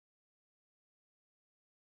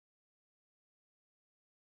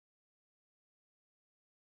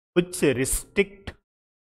which restrict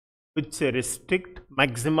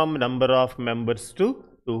maximum number of members to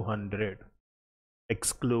 200,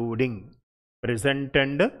 excluding present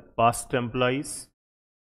and past employees.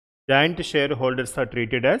 Joint shareholders are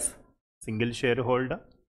treated as single shareholder,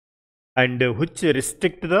 and which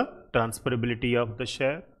restrict the transferability of the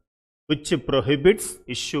share, which prohibits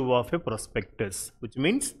issue of a prospectus, which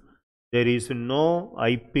means there is no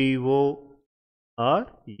IPO or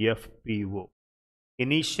FPO,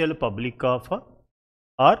 initial public offer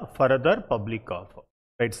or further public offer,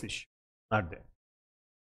 rights issue, not there.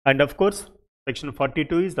 And of course, section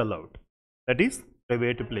 42 is allowed, that is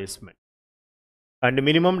private placement. And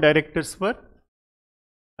minimum directors were,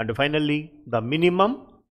 and finally the minimum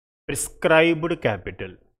prescribed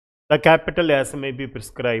capital. The capital as may be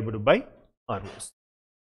prescribed by ROs.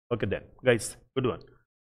 Okay then, guys, good one.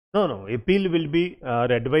 No, appeal will be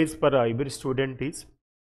advice for every student is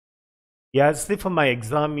as if my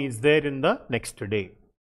exam is there in the next day.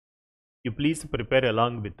 You please prepare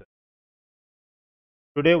along with it.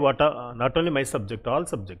 Today, not only my subject, all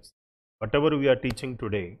subjects, whatever we are teaching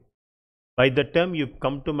today, by the time you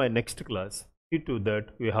come to my next class, see to that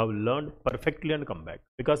you have learned perfectly and come back.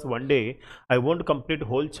 Because one day I won't complete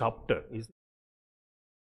whole chapter.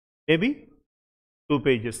 Maybe 2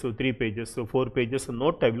 pages, so 3 pages, so 4 pages, so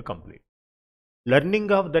note I will complete. Learning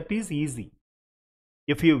of that is easy.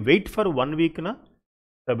 If you wait for 1 week,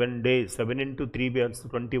 7 days, 7 into 3 becomes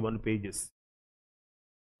 21 pages.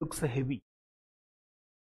 Looks heavy.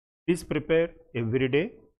 Please prepare every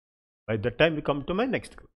day. By the time we come to my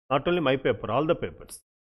next class, not only my paper, all the papers.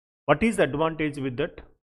 What is the advantage with that?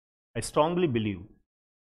 I strongly believe.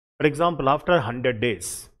 For example, after 100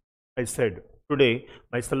 days, I said, today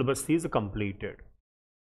my syllabus is completed.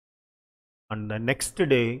 And the next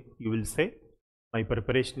day, you will say, my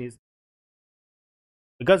preparation is.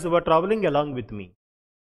 Because you are traveling along with me.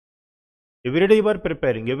 Every day you are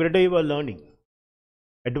preparing, every day you are learning.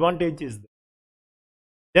 Advantage is there.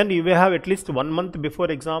 Then you will have at least 1 month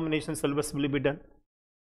before examination syllabus will be done.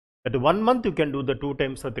 At 1 month you can do the 2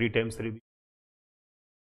 times or 3 times review.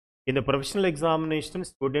 In the professional examination,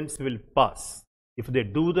 students will pass if they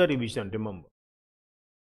do the revision. Remember,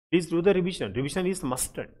 please do the revision. Revision is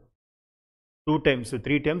must. 2 times,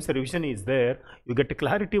 3 times revision is there. You get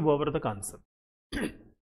clarity over the concept.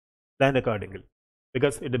 Plan accordingly.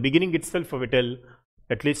 Because at the beginning itself, we tell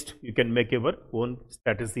at least you can make your own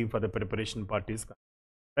strategy for the preparation parties.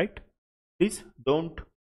 Right? Please don't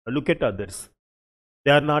look at others.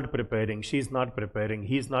 They are not preparing, she is not preparing,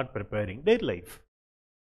 he is not preparing. Their life.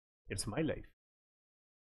 It's my life.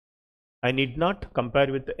 I need not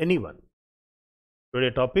compare with anyone. Today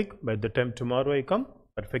topic, by the time tomorrow I come,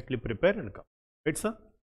 perfectly prepare and come. Right, sir?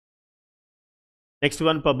 Next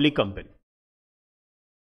one, public company.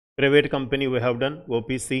 Private company we have done,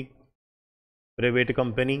 OPC. Private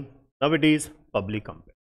company. Now it is public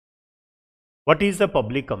company. What is a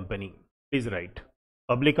public company? Please write.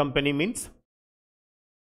 Public company means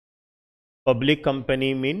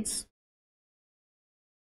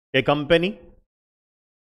a company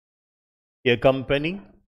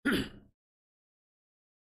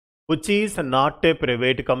which is not a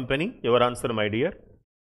private company. Your answer, my dear.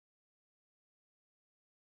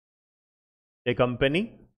 A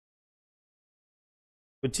company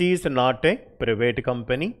which is not a private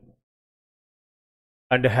company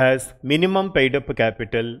and has minimum paid up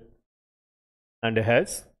capital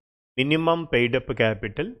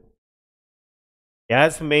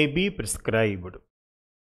as may be prescribed.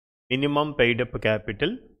 Minimum paid up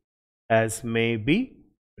capital as may be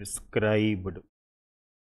prescribed.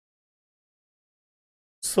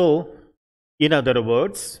 So, in other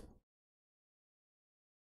words,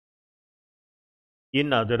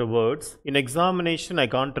 in examination I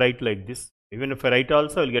can't write like this. Even if I write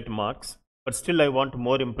also I will get marks. But still I want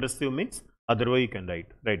more impressive means, otherwise you can write.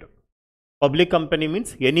 Right. Public company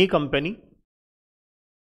means any company.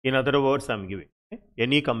 In other words, I am giving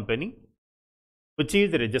any company which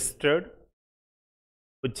is registered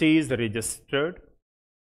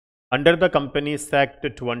under the Companies Act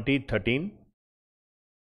 2013,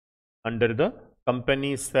 under the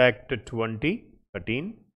Companies Act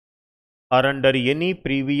 2013, or under any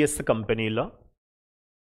previous company law,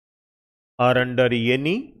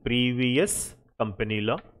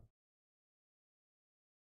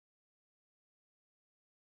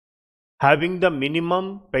 having the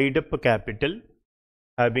minimum paid up capital,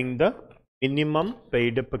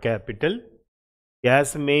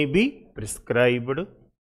 as may be prescribed,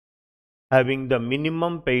 having the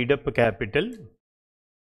minimum paid up capital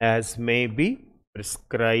as may be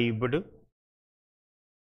prescribed,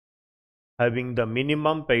 having the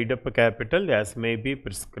minimum paid up capital as may be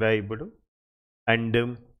prescribed, and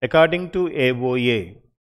according to AOA,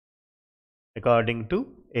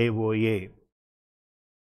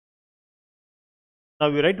 now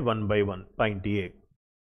we write one by one. Point A,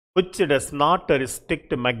 which does not restrict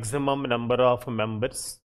maximum number of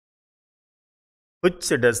members, which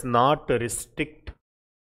does not restrict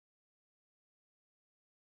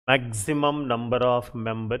maximum number of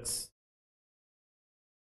members.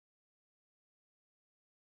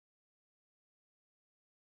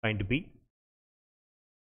 Point B,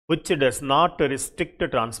 which does not restrict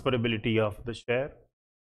transferability of the share,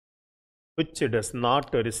 which does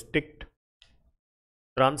not restrict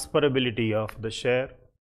transferability of the share.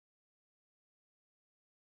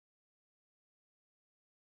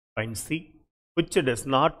 Point C, which does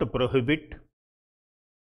not prohibit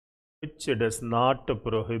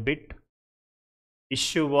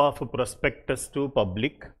issue of prospectus to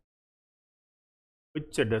public,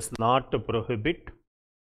 which does not prohibit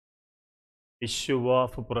issue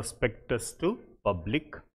of prospectus to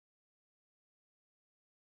public,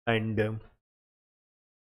 and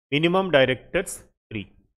minimum directors 3.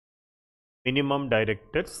 Minimum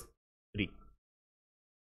directors 3.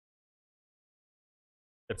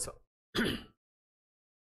 That's all.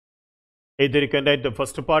 Either you can write the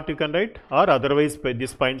first part, you can write, or otherwise by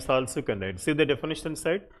these points also you can write. See the definition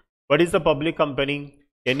side. What is the public company?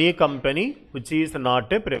 Any company which is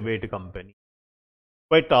not a private company.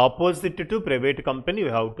 Quite opposite to private company you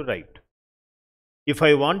have to write. If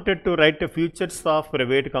I wanted to write the features of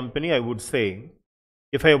private company, I would say,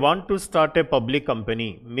 if I want to start a public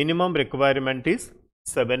company, minimum requirement is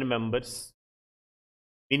 7 members.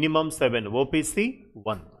 Minimum 7. OPC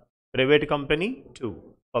 1. Private company 2.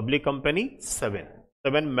 Public company 7.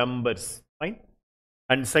 7 members. Fine.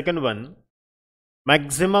 And second one,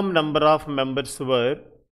 maximum number of members were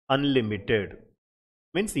unlimited.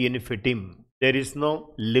 Means infinitum. There is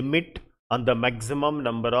no limit on the maximum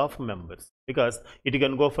number of members, because it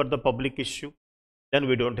can go for the public issue. Then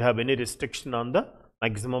we don't have any restriction on the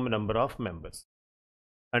maximum number of members.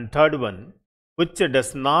 And third one, which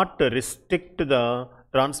does not restrict the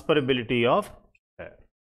transferability of share.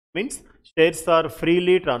 Means shares are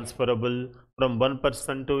freely transferable from one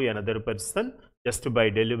person to another person just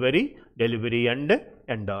by delivery and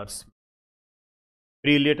endorsement.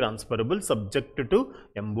 Freely transferable, subject to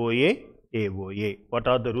MOA, AOA. What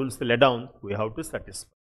are the rules laid down? We have to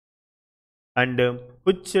satisfy. And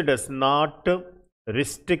which does not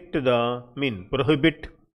restrict the, prohibit,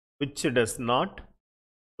 which does not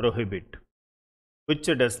prohibit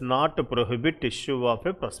issue of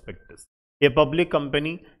a prospectus. A public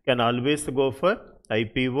company can always go for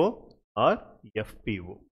IPO or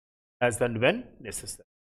FPO as and when necessary.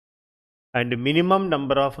 And minimum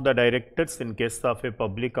number of the directors in case of a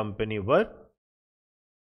public company were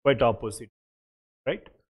quite opposite, right?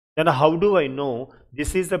 Then how do I know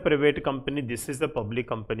this is a private company, this is a public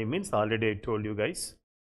company? Means already I told you guys,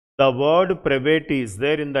 the word private is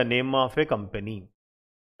there in the name of a company,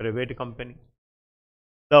 private company.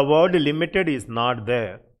 The word limited is not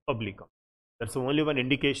there, public company. That's only one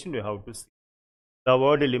indication you have to see. The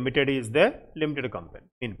word limited is there, limited company.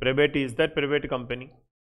 In private is that private company.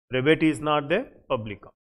 Private is not there, public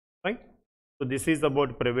company. Right? So this is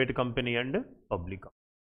about private company and public company.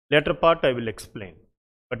 Later part I will explain.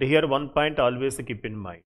 But here one point always keep in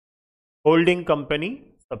mind. Holding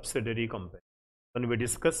company, subsidiary company. When we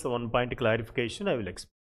discuss one point clarification, I will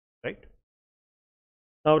explain. Right?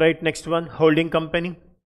 Now write next one, holding company.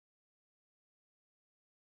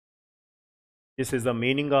 This is the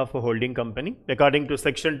meaning of a holding company according to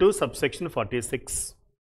section 2, subsection 46.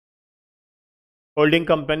 Holding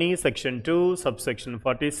company, section 2, subsection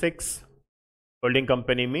 46. Holding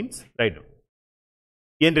company means, right,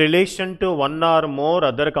 in relation to one or more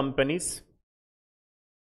other companies,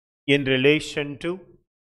 in relation to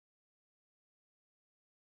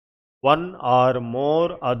one or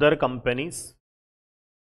more other companies,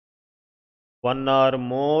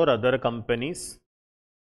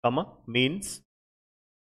 comma, means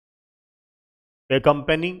a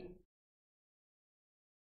company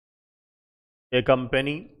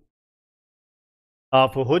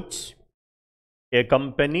of which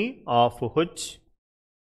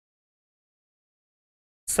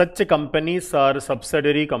such companies are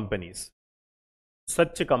subsidiary companies.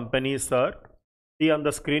 Such companies are, see on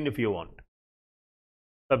the screen if you want.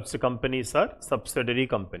 Such companies are subsidiary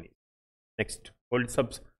companies. Next, hold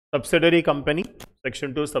subsidiary company,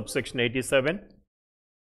 section 2, subsection 87.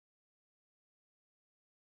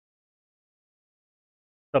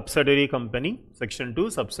 Subsidiary company, section 2,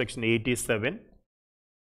 subsection 87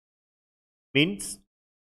 means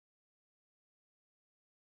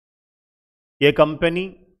A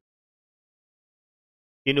company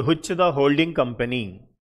in which the holding company,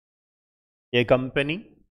 a company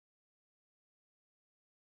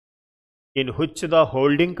in which the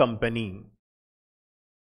holding company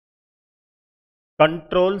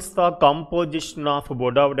controls the composition of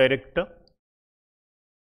board of director,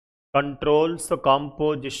 controls the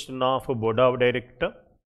composition of board of director,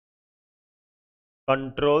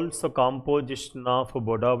 controls the composition of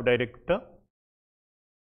board of director,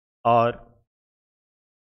 or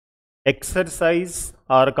exercise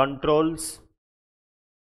or controls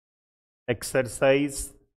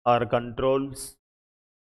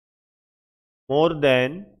more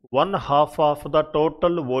than one half of the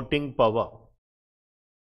total voting power,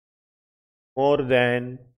 more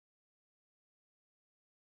than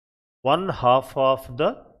one half of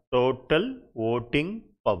the total voting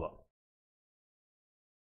power,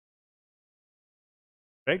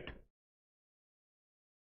 right?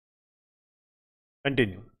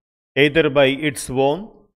 Continue. Either by its own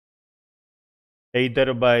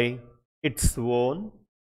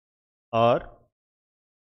or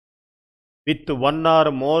with one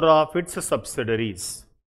or more of its subsidiaries,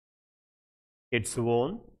 its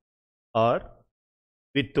own or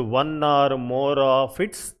with one or more of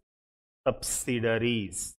its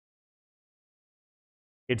subsidiaries,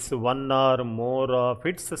 it's one or more of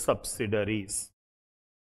its subsidiaries.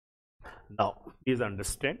 Now please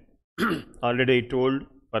understand, already I told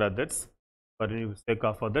for others, for the sake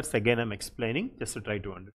of others, again I am explaining, just to try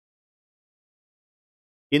to understand.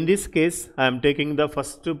 In this case, I am taking the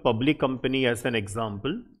first public company as an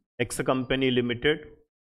example, X Company Limited,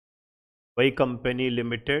 Y Company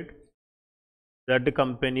Limited, Z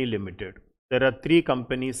Company Limited. There are three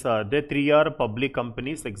companies, three are public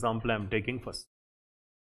companies, example I am taking first.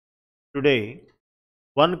 Today,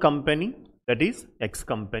 one company, that is X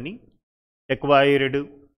Company, acquired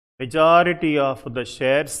majority of the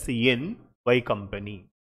shares in Y Company.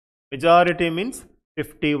 Majority means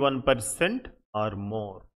 51% or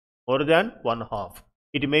more than one half.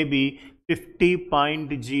 It may be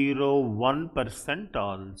 50.01%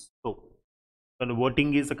 also. When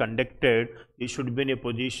voting is conducted, you should be in a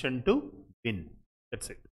position to win.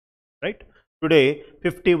 That's it, right? Today,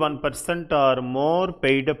 51% or more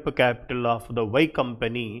paid up capital of the Y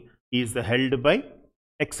Company is held by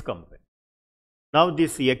X Company. Now,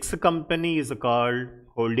 this X Company is called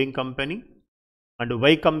holding company and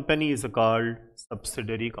Y Company is called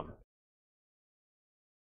subsidiary company.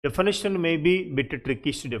 Definition may be bit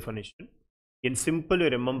trickish definition. In simple, you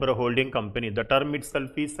remember a holding company. The term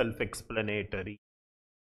itself is self-explanatory.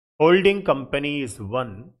 Holding company is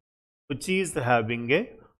one which is having a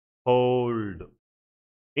hold,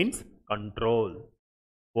 means control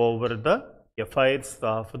over the affairs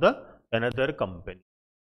of the another company.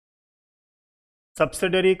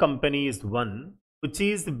 Subsidiary company is one which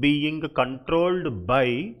is being controlled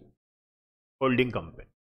by holding company.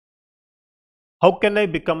 How can I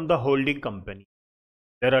become the holding company?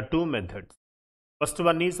 There are two methods. First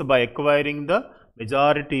one is by acquiring the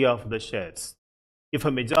majority of the shares. If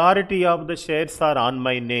a majority of the shares are on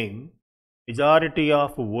my name, majority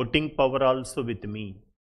of voting power also with me.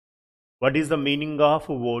 What is the meaning of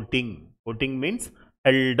voting? Voting means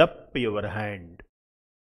held up your hand.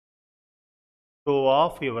 Show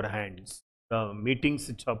off your hands. The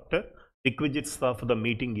meetings chapter, requisites of the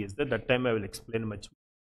meeting is there. That time I will explain much more.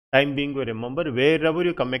 Time being, we remember, wherever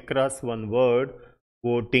you come across one word,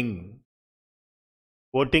 voting.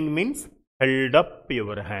 Voting means held up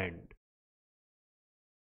your hand.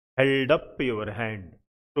 Held up your hand.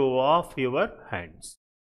 Show off your hands.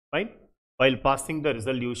 Fine? While passing the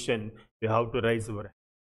resolution, we have to raise our hand.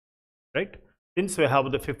 Right? Since we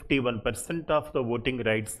have the 51% of the voting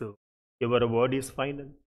rights, your word is final.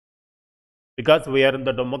 Because we are in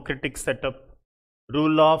the democratic setup,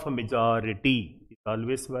 rule of majority is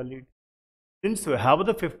always valid. Since we have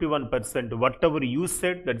the 51%, whatever you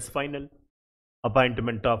said, that is final.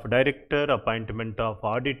 Appointment of director, appointment of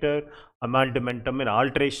auditor, amendment,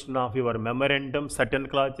 alteration of your memorandum, certain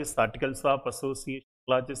clauses, articles of association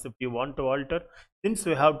clauses if you want to alter. Since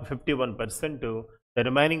we have 51%, the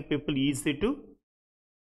remaining people easy to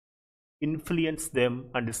influence them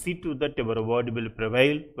and see to that your word will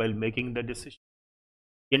prevail while making the decision.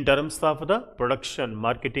 In terms of the production,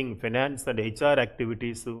 marketing, finance and HR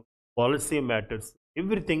activities, policy matters,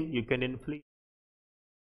 everything you can influence.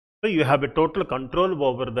 So you have a total control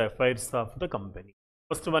over the affairs of the company.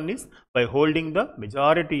 First one is by holding the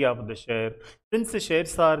majority of the share. Since the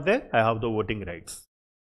shares are there, I have the voting rights.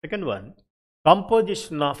 Second one,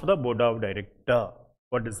 composition of the board of director.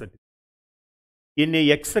 What is it? In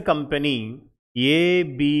a X company, A,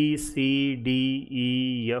 B, C, D,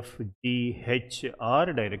 E, F, G, H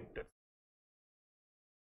are directors.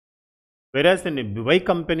 Whereas in Y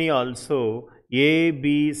company also A,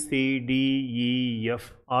 B, C, D, E,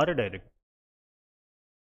 F are directors.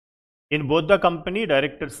 In both the company,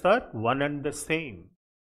 directors are one and the same.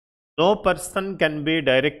 No person can be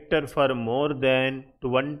director for more than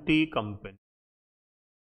 20 companies.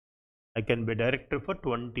 I can be director for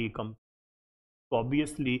 20 companies. So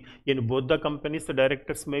obviously, in both the companies, the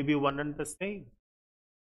directors may be one and the same.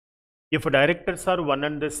 If directors are one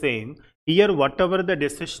and the same, here whatever the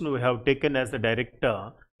decision we have taken as a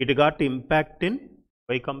director, it got impact in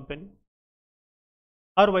Y company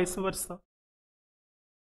or vice versa.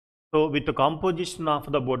 So with the composition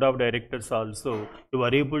of the board of directors also, you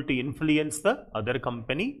are able to influence the other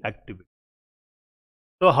company activity.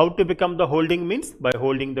 So how to become the holding means by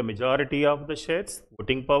holding the majority of the shares,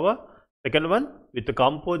 voting power. Second one, with the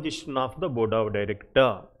composition of the board of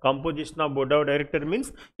director. Composition of board of director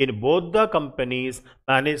means in both the companies,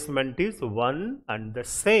 management is one and the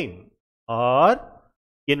same. Or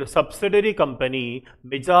in a subsidiary company,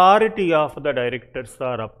 majority of the directors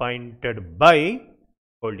are appointed by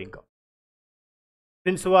holding company.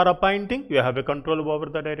 Since you are appointing, you have a control over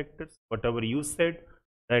the directors. Whatever you said,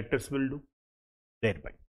 directors will do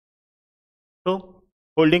thereby. So,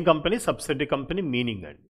 holding company, subsidiary company, meaning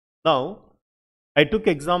and. Now, I took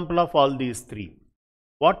example of all these three.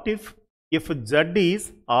 What if Z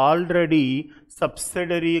is already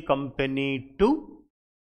subsidiary company to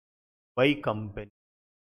Y company?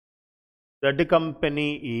 Z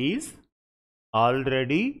company is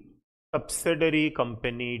already subsidiary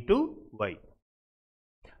company to Y.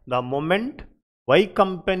 The moment Y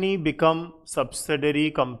company become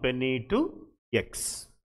subsidiary company to X,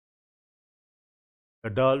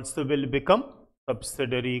 that also will become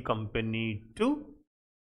subsidiary company to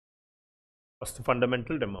first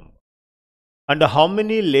fundamental, remember. And how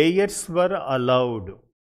many layers were allowed?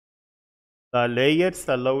 The layers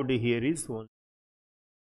allowed here is one.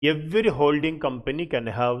 Every holding company can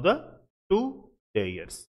have the 2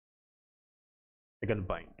 layers. Second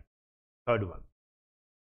point. Third one.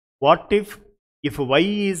 What if Y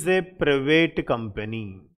is a private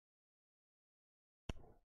company?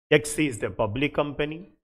 X is the public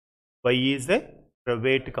company, Y is a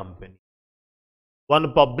private company.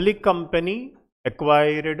 One public company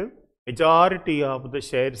acquired majority of the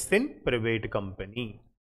shares in private company.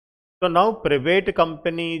 So now private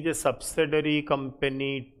company is a subsidiary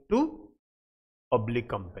company to public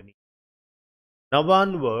company. Now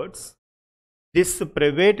onwards, this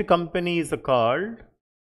private company is called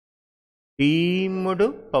deemed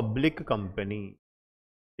public company.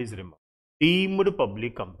 Please remember, deemed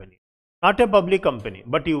public company. Not a public company,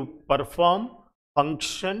 but you perform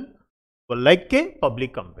function like a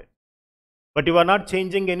public company. But you are not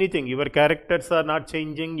changing anything. Your characters are not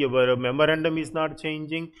changing. Your memorandum is not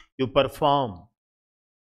changing. You perform.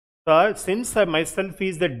 So since I myself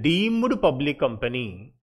is the deemed public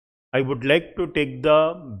company, I would like to take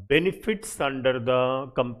the benefits under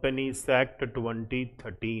the Companies Act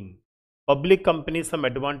 2013. Public companies, some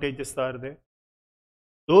advantages are there.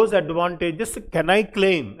 Those advantages can I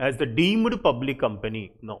claim as the deemed public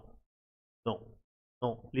company? No. No.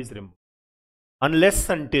 No. Please remember. Unless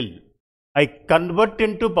until I convert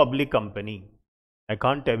into public company, I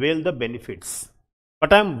can't avail the benefits.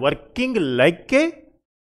 But I am working like a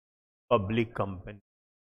public company.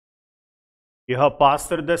 You have passed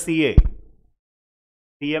the CA,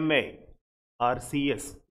 CMA or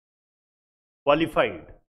CS, qualified.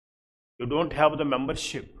 You don't have the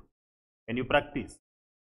membership. Can you practice?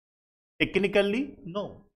 Technically,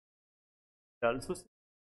 no. Also,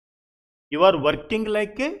 you are working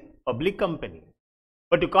like a public company,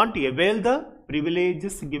 but you can't avail the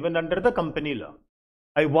privileges given under the company law.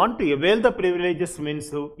 I want to avail the privileges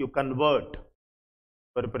means you convert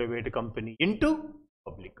your private company into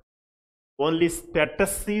public. Only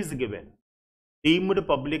status is given. Deemed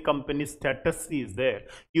public company status is there.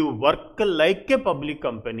 You work like a public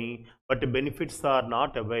company, but benefits are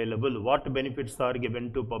not available. What benefits are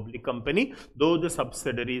given to public company? Those the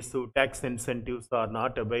subsidiaries, tax incentives are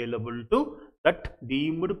not available to that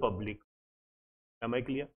deemed public. Am I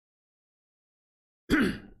clear?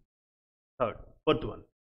 Third, fourth one.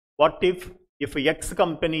 What if X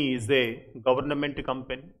company is a government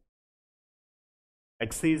company?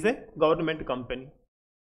 X is a government company.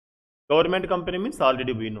 Government company means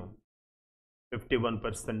already we know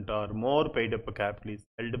 51% or more paid up capital is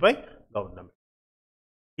held by government.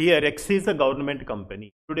 Here X is a government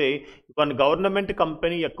company. Today, one government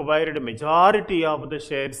company acquired a majority of the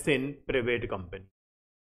shares in private company.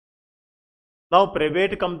 Now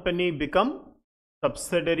private company become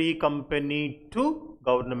subsidiary company to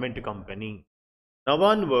government company. Now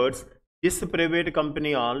onwards, this private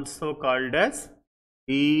company also called as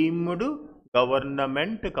deemed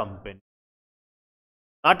government company.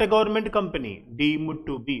 Not a government company, deemed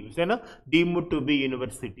to be. Deemed to be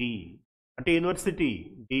university. At a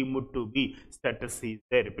university, deemed to be, status is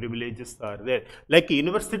there, privileges are there. Like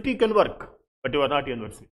university can work, but you are not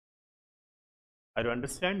university. Are you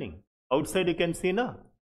understanding? Outside you can see na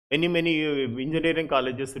many engineering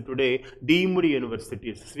colleges today, deemed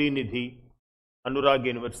universities, Srinidhi, Anurag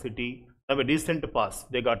University, have a decent pass.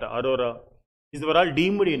 They got Aurora. These were all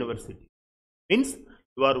deemed university. Means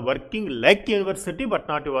you are working like university, but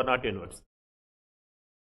you are not university.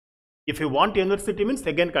 If you want university, means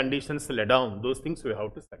again conditions lay down. Those things we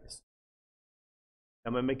have to satisfy.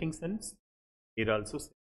 Am I making sense? Here also,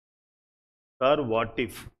 sir, what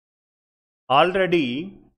if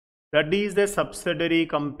already that is the subsidiary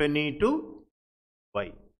company to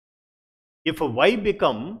Y? If Y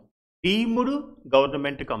become deemed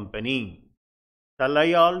government company, shall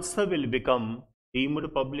I also will become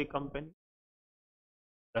deemed public company?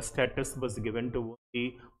 The status was given to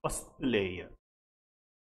the first layer,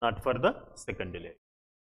 not for the second layer.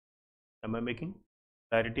 Am I making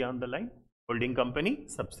clarity on the line? Holding company,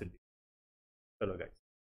 subsidiary. Hello guys.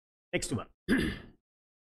 Next one.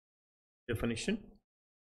 Definition.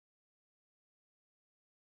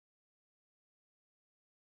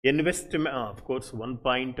 Investment, of course, one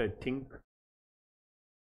point I think.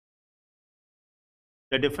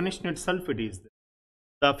 The definition itself it is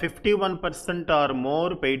the 51% or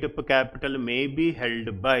more paid up capital may be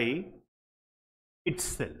held by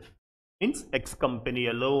itself, means X company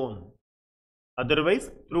alone,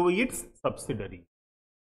 otherwise through its subsidiary.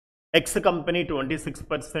 X company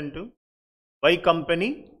 26%, Y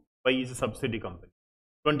company, Y is a subsidiary company,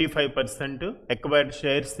 25% acquired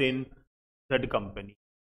shares in that company.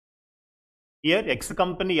 Here X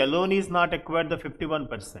company alone is not acquired the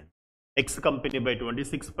 51%. X company by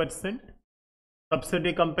 26%,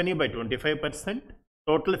 subsidiary company by 25%,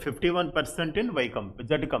 total 51% in Y company,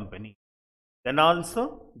 Z company. Then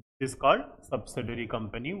also this is called subsidiary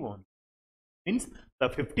company only. Means the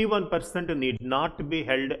 51% need not be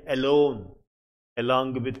held alone.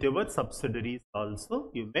 Along with your subsidiaries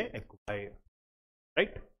also you may acquire.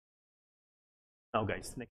 Right? Now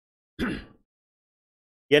guys, next.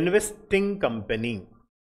 Investing company.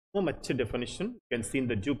 So much definition. You can see in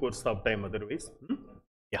the due course of time otherwise.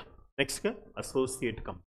 Yeah. Next, associate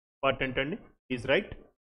company. Important and is right.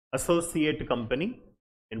 Associate company.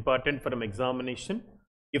 Important for an examination.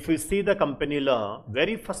 If we see the company law,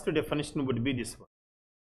 very first definition would be this one.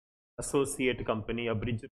 Associate company,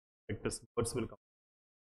 abridged words will come.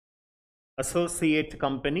 Associate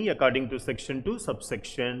company according to section 2,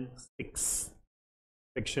 subsection 6.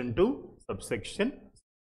 Section 2, subsection.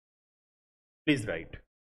 Please write.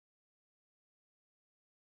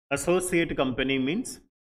 Associate company means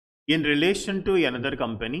in relation to another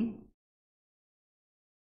company,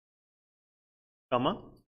 comma,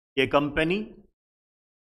 a company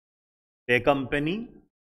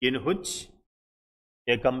in which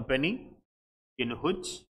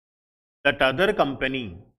that other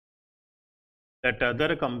company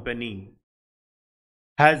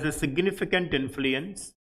has a significant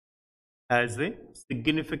influence,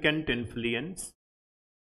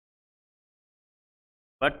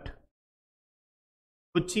 but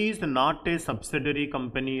which is not a subsidiary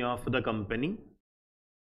company of the company,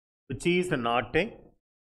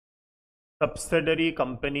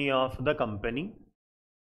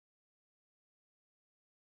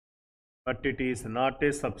 but it is not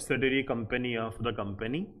a subsidiary company of the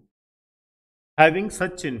company, having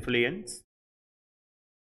such influence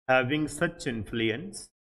and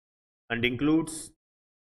includes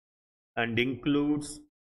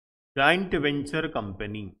joint venture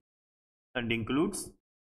company,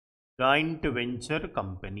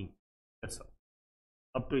 That's all.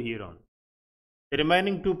 Up to here on. The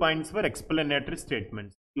remaining 2 points were explanatory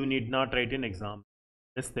statements. You need not write in exam.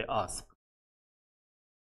 Just they ask.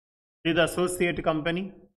 See the associate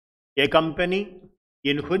company, a company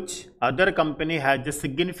in which other company has a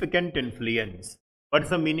significant influence. What is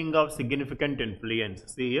the meaning of significant influence?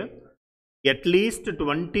 See here, at least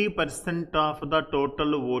 20% of the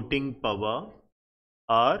total voting power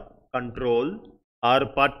or control or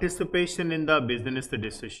participation in the business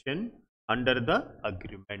decision under the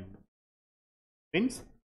agreement. Means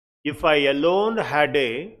if I alone had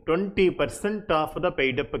a 20% of the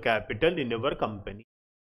paid up capital in your company,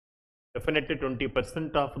 definitely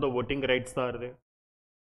 20% of the voting rights are there.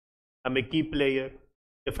 I'm a key player.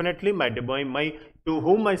 Definitely my to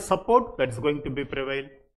whom I support, that's going to be prevail.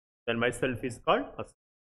 then myself is called associate.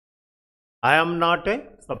 I am not a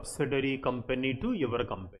subsidiary company to your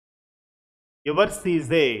company. Yours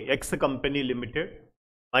is a X company limited,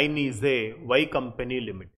 mine is a Y company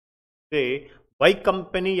limited. Say Y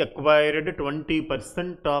company acquired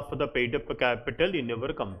 20% of the paid up capital in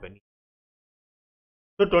your company.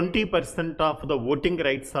 So 20% of the voting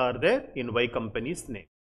rights are there in Y company's name.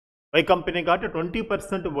 Y company got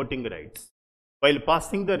 20% voting rights. While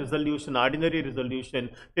passing the resolution, ordinary resolution,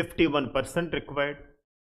 51% required.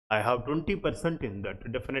 I have 20% in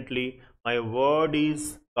that. Definitely, my word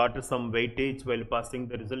is got some weightage while passing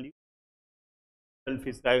the resolution.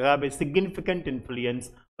 I have a significant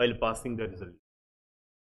influence while passing the resolution.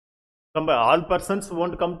 All persons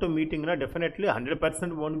won't come to meeting, definitely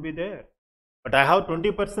 100% won't be there. But I have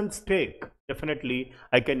 20% stake. Definitely,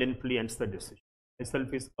 I can influence the decision.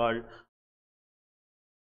 Myself is called.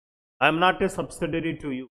 I am not a subsidiary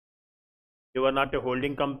to you. You are not a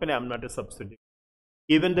holding company. I am not a subsidiary.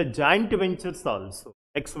 Even the joint ventures also,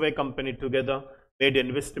 XY company together made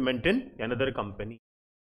investment in another company.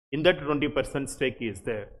 In that 20% stake is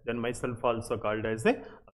there. Then myself also called as a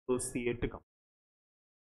associate company.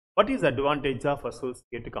 What is the advantage of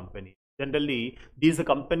associate company? Generally, these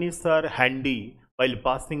companies are handy while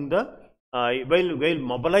passing the while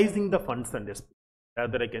mobilizing the funds and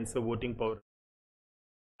rather I can say voting power.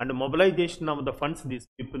 And mobilization of the funds, these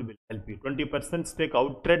people will help you. 20% stake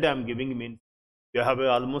outright I am giving means you have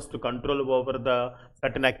almost control over the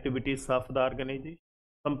certain activities of the organization.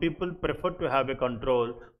 Some people prefer to have a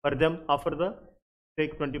control. For them, offer the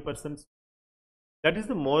stake 20%. That is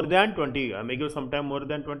the more than 20. I may give sometime more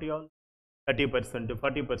than 20 all. 30%,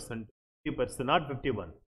 40%, 50%, not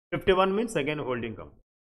 51. 51 means again holding company.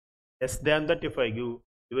 Less than that, if I give,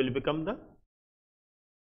 you will become the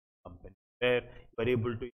company where you are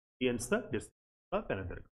able to influence the decision of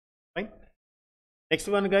another. Fine. Next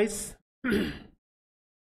one, guys.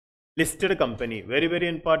 Listed company. Very, very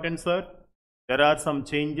important, sir. There are some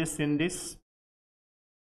changes in this.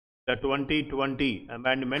 The 2020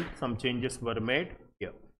 amendment, some changes were made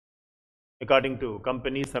here. According to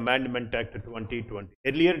Companies Amendment Act 2020.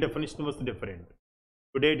 Earlier definition was different.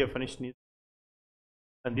 Today definition is,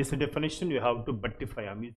 and this definition you have to buttify.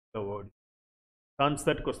 I'm using the word. Chance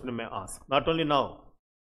that question may ask. Not only now,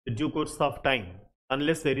 the due course of time,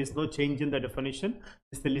 unless there is no change in the definition,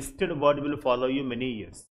 this listed word will follow you many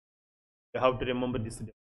years. You have to remember this.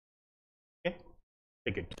 Okay,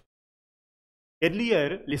 take it.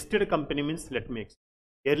 Earlier, listed company means, let me explain.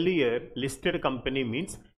 Earlier, listed company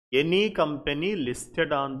means any company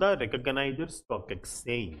listed on the recognized stock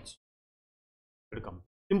exchange.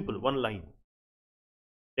 Simple, one line.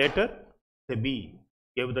 Later, SEBI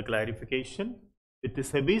gave the clarification. With the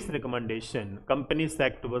SEBI's recommendation, Companies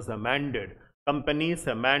Act was amended. Companies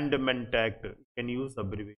Amendment Act, you can use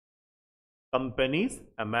abbreviation. Companies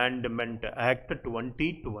Amendment Act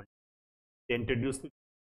 2020. They introduced it.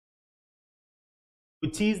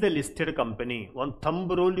 Which is the listed company? One thumb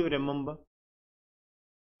rule you remember.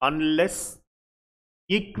 Unless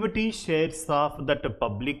equity shares of that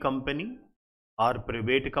public company or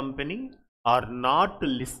private company are not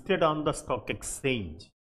listed on the stock exchange,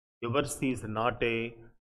 yours is not a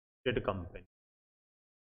listed company.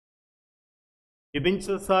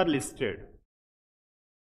 Debentures are listed.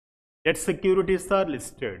 Debt securities are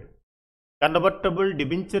listed. Convertible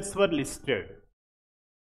debentures were listed.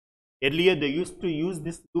 Earlier they used to use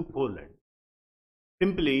this loophole.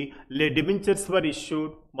 Simply, debentures were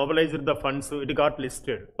issued, mobilized the funds, it got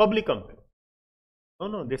listed. Public company.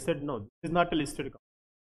 No, they said no, this is not a listed company.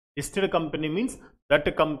 Listed company means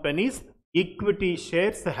that company's equity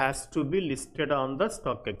shares has to be listed on the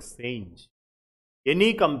stock exchange.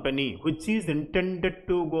 Any company which is intended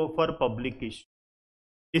to go for public issue,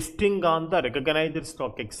 listing on the recognized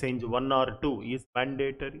stock exchange, 1 or 2 is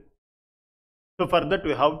mandatory. So for that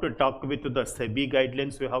we have to talk with the SEBI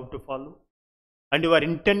guidelines we have to follow. And you are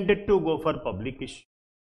intended to go for public issue.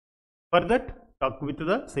 For that, talk with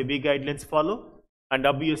the SEBI guidelines follow. And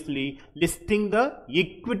obviously, listing the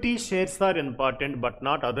equity shares are important, but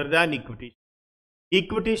not other than equity.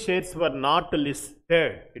 Equity shares were not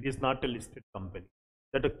listed. It is not a listed company.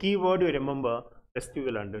 That a keyword you remember, rest you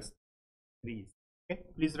will understand. Please, okay,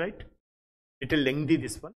 please write. Little lengthy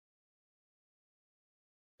this one.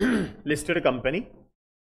 Listed company.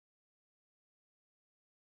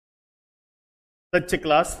 Such a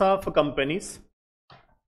class of companies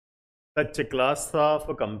which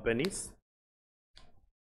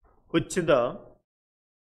the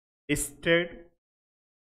listed,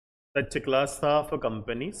 such a class of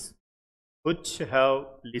companies which have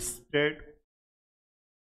listed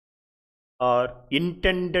or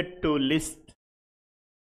intended to list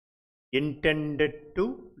intended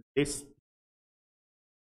to list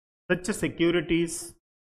such securities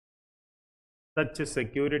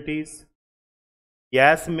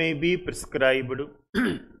as may be prescribed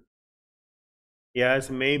as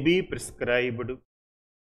may be prescribed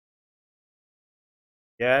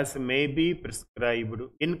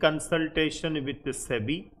in consultation with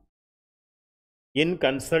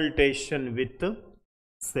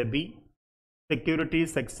SEBI,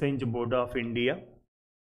 Securities Exchange Board of India,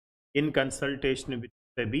 in consultation with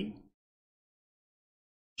SEBI,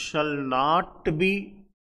 shall not be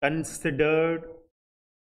considered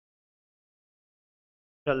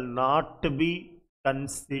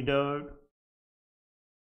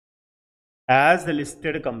as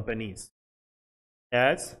listed companies.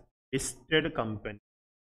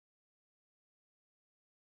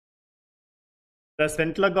 The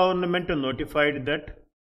central government notified that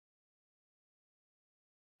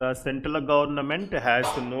the central government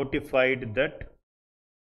has notified that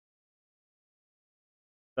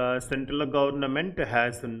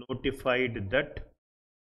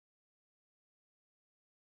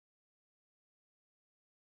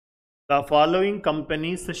the following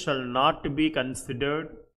companies shall not be considered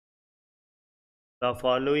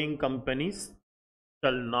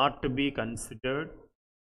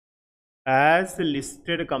as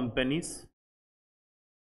listed companies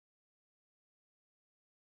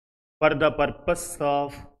for the purpose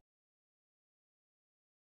of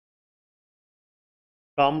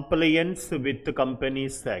compliance with the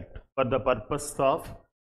Companies Act. For the purpose of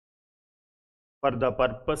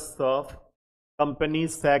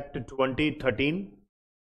Companies Act 2013.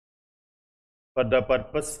 For the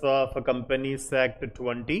purpose of Companies Act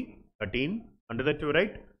 2013. Under that you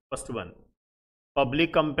write first one.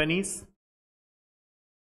 Public companies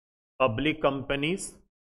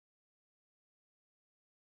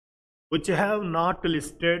which have not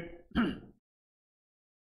listed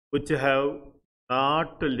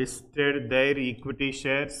their equity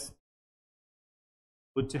shares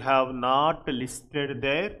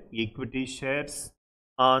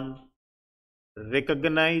on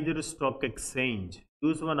recognized stock exchange.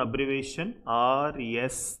 Use one abbreviation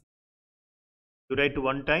RS. You write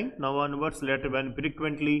one time, now onwards later when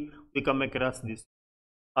frequently we come across this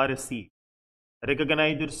RSC,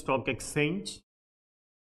 recognized stock exchange,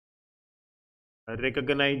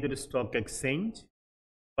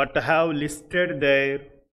 but have listed their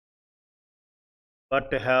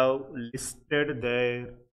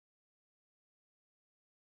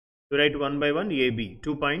you write one by one. AB,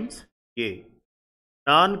 2 points. A,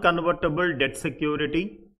 non-convertible debt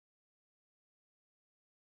security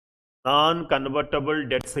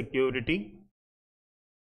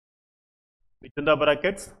within the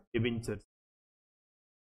brackets debentures.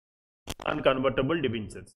 Non-convertible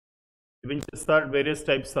debentures. Debentures are various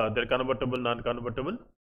types are there: convertible, non-convertible.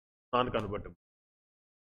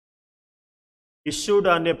 Issued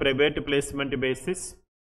on a private placement basis.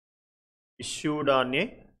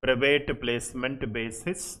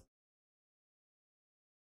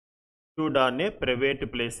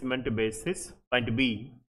 Point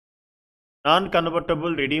B,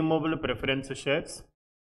 non-convertible redeemable preference shares.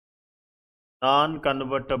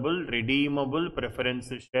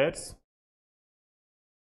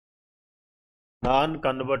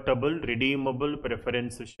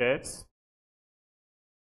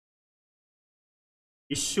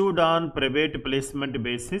 Issued on private placement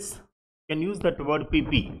basis. You can use that word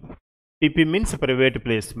PP. PP means private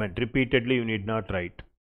placement. Repeatedly you need not write.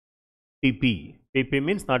 PP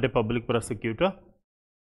means not a public prosecutor.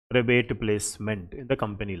 Private placement in the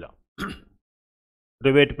company law.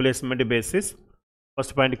 Private placement basis.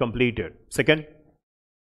 First point completed. Second,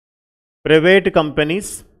 private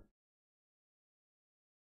companies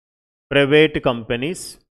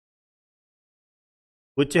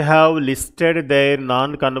which have listed their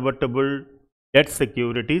non-convertible debt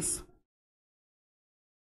securities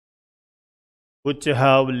within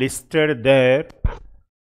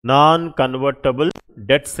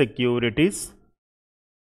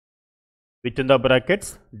the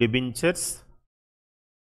brackets debentures,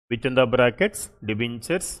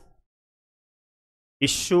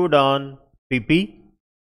 issued on PP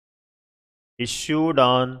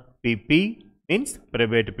means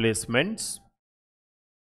private placements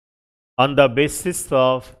on the basis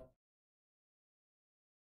of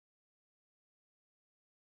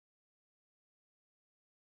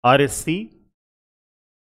RSC,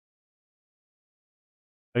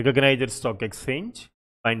 recognized stock exchange.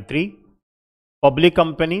 Point 3, public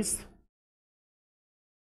companies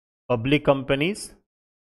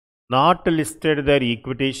not listed their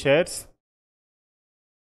equity shares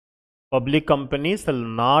Public companies will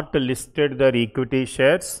not listed their equity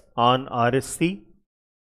shares on RSC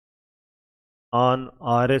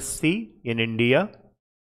in India.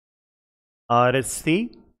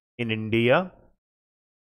 RSC in India,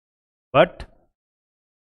 but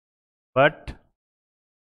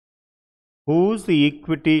whose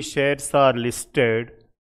equity shares are listed,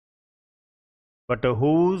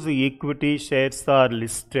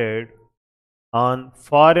 on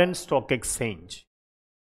foreign stock exchange,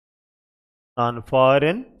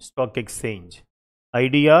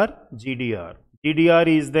 IDR, GDR. GDR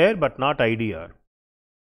is there but not IDR.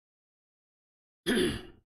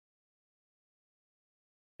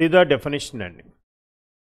 See the definition and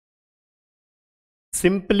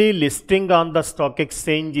simply listing on the stock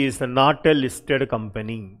exchange is not a listed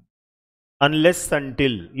company unless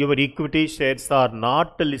until your equity shares are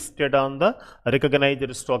not listed on the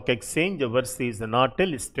recognized stock exchange. Yours is not a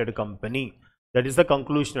listed company. That is the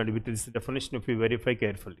conclusion with this definition if you verify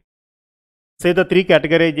carefully. Say the three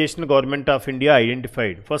categorization Government of India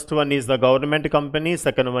identified. First one is the government company,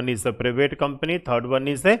 second one is the private company, third one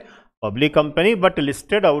is a public company but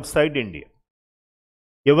listed outside India.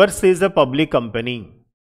 Yours is a public company,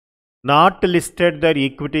 not listed their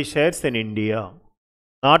equity shares in India,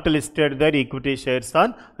 not listed their equity shares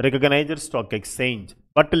on recognized stock exchange,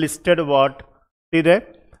 but listed what? See there,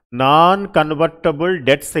 non-convertible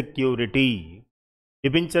debt security.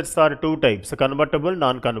 Debentures are two types, convertible,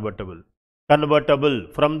 non-convertible. Convertible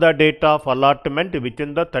from the date of allotment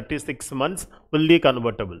within the 36 months, fully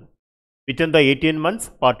convertible. Within the 18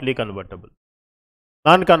 months, partly convertible.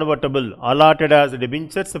 Non-convertible, allotted as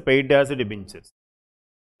debentures, paid as debentures.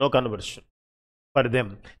 No conversion for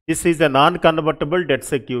them. This is a non-convertible debt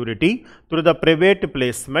security. Through the private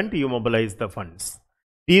placement, you mobilize the funds.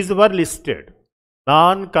 These were listed.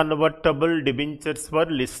 Non-convertible debentures were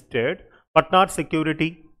listed, but not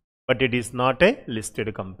security. But it is not a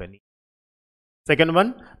listed company. Second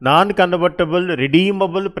one, non-convertible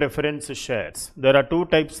redeemable preference shares. There are two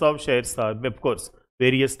types of shares, of course,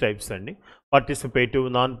 various types,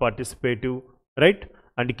 participative, non-participative, right?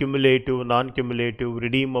 And cumulative, non-cumulative,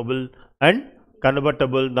 redeemable and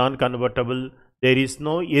convertible, non-convertible. There is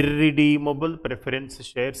no irredeemable preference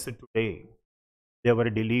shares today. They were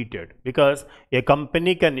deleted because a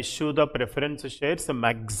company can issue the preference shares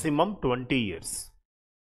maximum 20 years.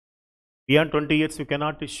 Beyond 20 years you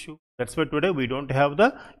cannot issue. That's why today we don't have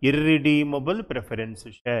the irredeemable preference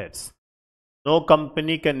shares. No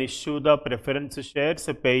company can issue the preference shares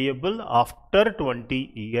payable after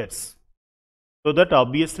 20 years. So that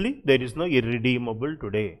obviously there is no irredeemable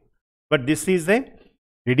today. But this is a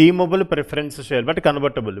redeemable preference share, but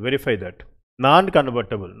convertible. Verify that.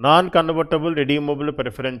 Non-convertible. Non-convertible redeemable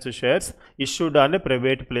preference shares issued on a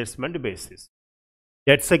private placement basis.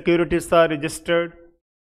 Debt securities are registered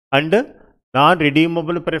and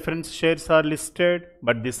non-redeemable preference shares are listed,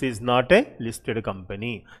 but this is not a listed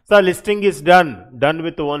company. So listing is done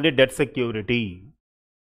with only debt security,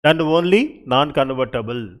 done only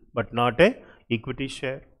non-convertible, but not a equity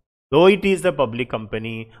share. Though it is a public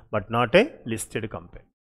company, but not a listed company.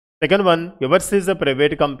 Second one, yours is a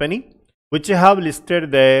private company, which have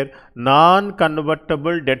listed their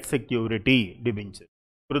non-convertible debt security debentures.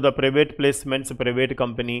 Through the private placements, private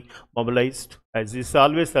company mobilized, as is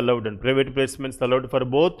always allowed, and private placements allowed for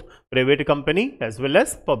both private company as well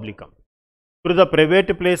as public company. Through the private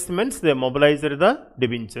placements, they mobilized the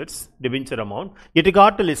debenture amount. It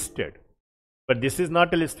got listed, but this is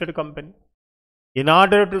not a listed company. In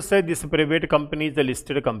order to say this private company is a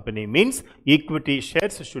listed company means equity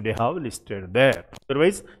shares should have listed there.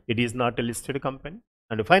 Otherwise, it is not a listed company.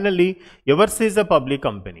 And finally, yours is a public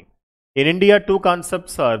company. In India, two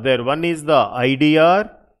concepts are there. One is the IDR,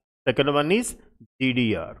 second one is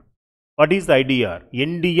GDR. What is IDR?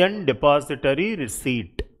 Indian Depository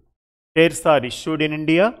Receipt. Shares are issued in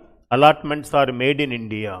India, allotments are made in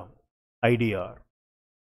India. IDR.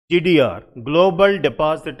 GDR, Global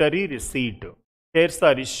Depository Receipt. Shares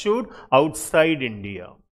are issued outside India.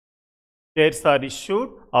 Shares are issued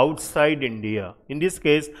outside India. In this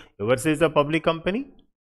case, yours is a public company.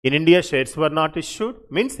 In India, shares were not issued.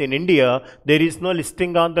 Means in India, there is no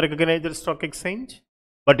listing on the recognized stock exchange.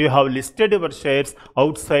 But you have listed your shares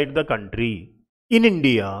outside the country. In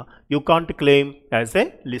India, you can't claim as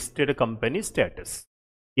a listed company status.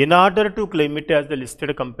 In order to claim it as the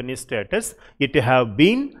listed company status, it have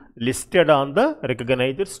been listed on the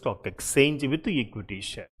recognized stock exchange with equity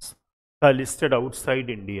shares. Are listed outside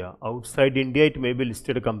India. Outside India, it may be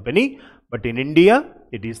listed company, but in India,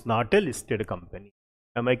 it is not a listed company.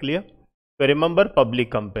 Am I clear? So remember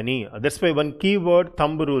public company. That's why one keyword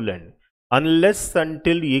thumb rule and unless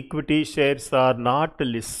until equity shares are not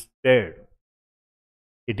listed.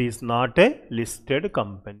 It is not a listed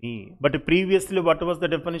company. But previously, what was the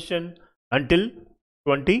definition? Until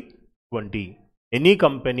 2020. Any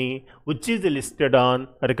company which is listed on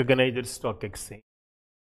recognized stock exchange.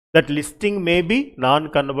 That listing may be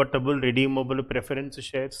non-convertible, redeemable preference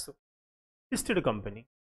shares, listed company.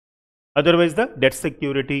 Otherwise, the debt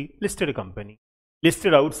security, listed company.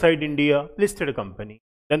 Listed outside India, listed company.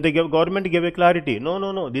 Then the government gave a clarity.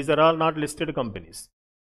 No. These are all not listed companies.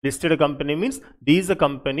 Listed company means these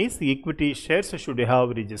companies, equity shares should have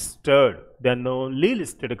registered. Then only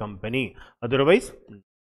listed company. Otherwise,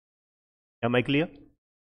 am I clear?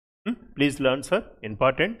 Please learn, sir.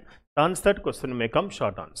 Important. Answer that question may come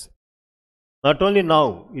short answer. Not only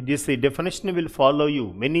now, this definition will follow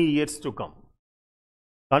you many years to come.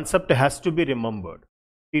 Concept has to be remembered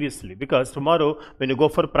seriously, because tomorrow when you go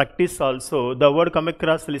for practice also, the word come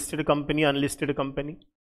across listed company, unlisted company.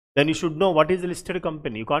 Then you should know what is a listed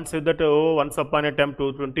company. You can't say that, oh, once upon a time,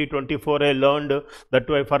 2024, I learned that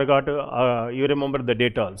I forgot. You remember the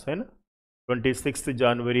date also, right? 26th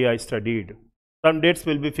January I studied. Some dates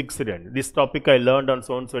will be fixed. And this topic I learned on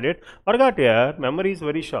so and so date. Forgot, yeah. Memory is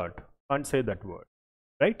very short. Can't say that word.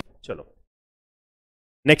 Right? Chalo.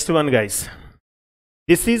 Next one, guys.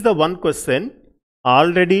 This is the one question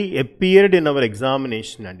already appeared in our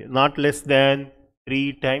examination, and not less than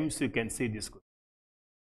 3 times you can see this question.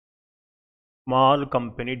 Small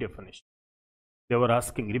company definition. They were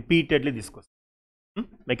asking repeatedly this question.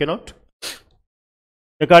 Make a note.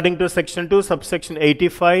 According to section 2, subsection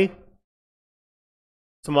 85,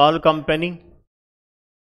 small company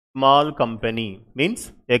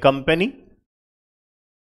means a company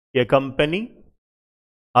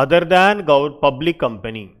other than public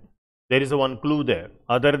company. There is one clue there.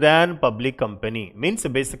 Other than public company means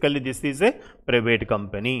basically this is a private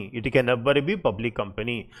company. It can never be public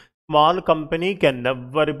company. Small company can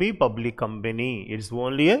never be public company. It is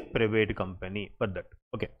only a private company for that.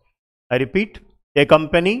 Okay. I repeat. A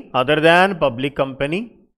company other than public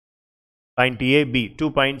company. Point A, B.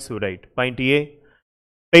 2 points you write. Point A.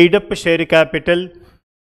 Paid up share capital.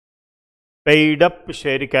 Paid up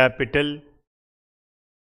share capital.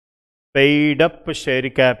 Paid up share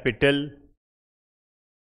capital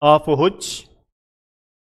of which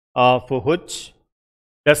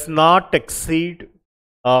does not exceed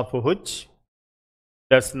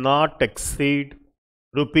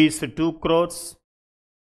rupees 2 crores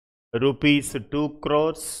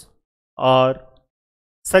or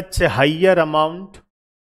such a higher amount,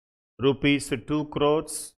 rupees 2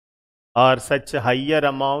 crores or such a higher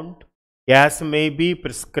amount as may be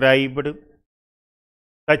prescribed,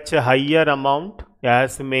 such a higher amount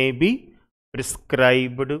as may be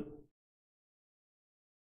prescribed,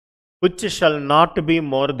 which shall not be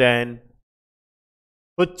more than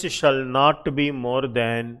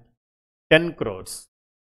 10 crores,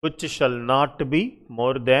 which shall not be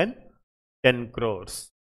more than 10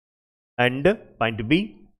 crores. And point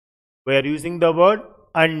B, we are using the word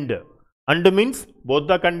and. And means both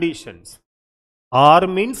the conditions. Or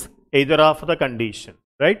means either of the condition.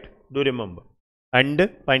 Right? Do remember. And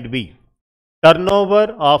point B,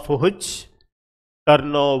 turnover of which as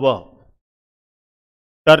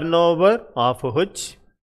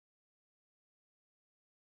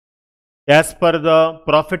per the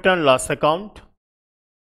profit and loss account,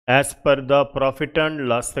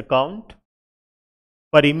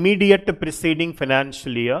 for immediate preceding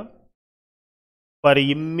financial year, does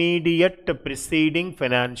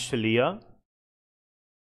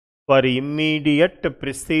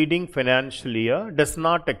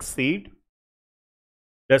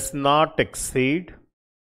not exceed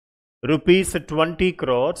rupees 20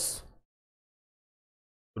 crores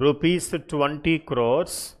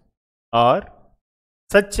or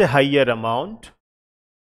such a higher amount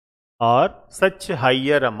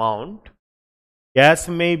as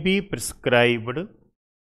may be prescribed,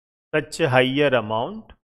 which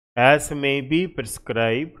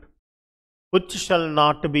shall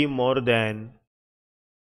not be more than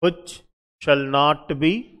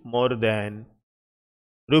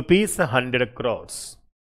rupees 100 crores.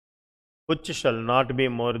 Which shall not be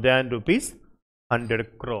more than rupees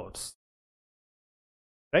 100 crores.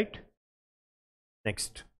 Right?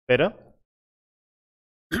 Next. Para.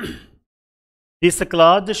 This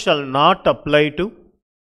clause shall not apply to.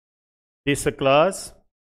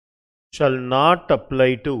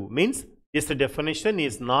 Means this definition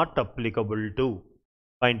is not applicable to.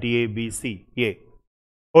 Point A, B, C. A.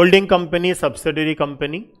 Holding company, subsidiary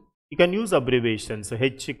company. You can use abbreviations.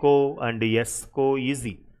 HCO and SCO,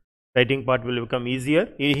 easy. Writing part will become easier.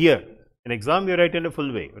 Here, in exam you write in a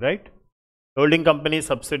full way, right? Holding company,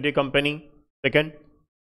 subsidiary company. Second,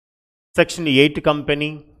 Section 8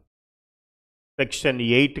 company. Section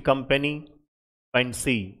 8 company. Find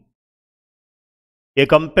C. A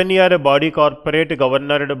company or a body corporate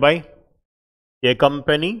governed by a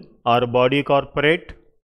company or body corporate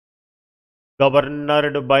governed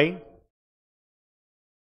by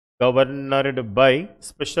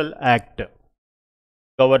special act.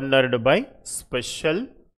 Governed by special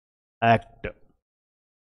act.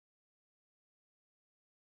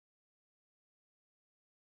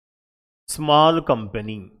 Small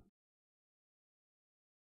company.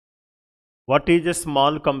 What is a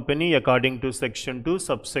small company according to section 2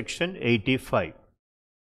 subsection 85?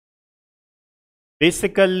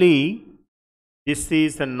 Basically, this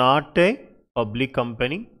is not a public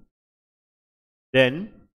company.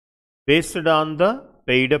 Then based on the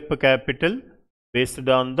paid up capital, based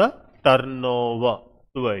on the turnover,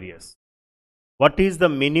 two areas. What is the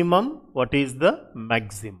minimum? What is the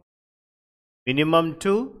maximum? Minimum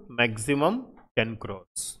 2, maximum 10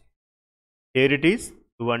 crores. Here it is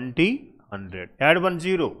 20, 100. Add 1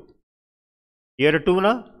 0. Here 2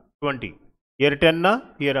 na 20. Here 10 na,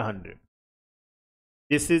 here 100.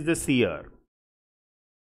 This is the CR.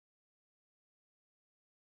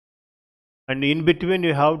 And in between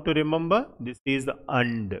you have to remember this is the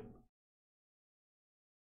AND.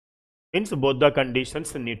 Means both the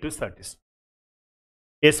conditions need to satisfy.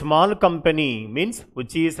 A small company means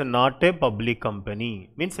which is not a public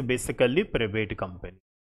company, means basically private company.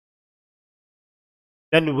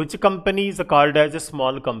 Then which company is called as a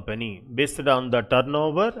small company? Based on the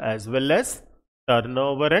turnover as well as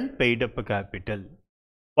turnover and paid up capital.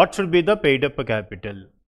 What should be the paid up capital?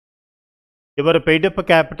 Your paid up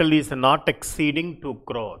capital is not exceeding 2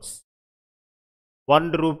 crores.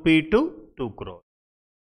 1 rupee to 2 crores.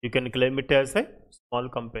 You can claim it as a small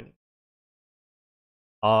company.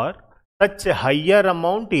 Or such a higher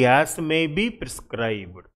amount as may be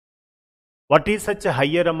prescribed. What is such a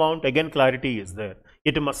higher amount? Again, clarity is there.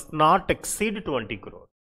 It must not exceed 20 crores.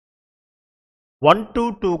 1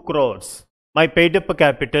 to 2 crores. My paid up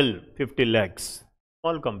capital 50 lakhs.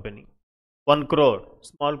 Small company. 1 crore.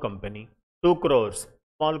 Small company. 2 crores.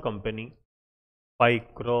 Small company.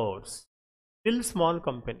 5 crores. Still small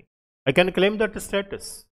company. I can claim that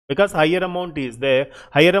status. Because higher amount is there,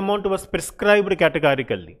 higher amount was prescribed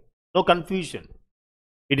categorically. No confusion.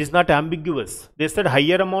 It is not ambiguous. They said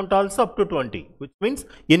higher amount also up to 20, which means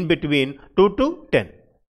in between 2 to 10.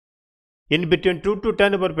 In between 2 to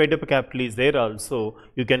 10, our paid up capital is there also.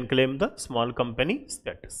 You can claim the small company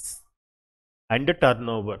status. And the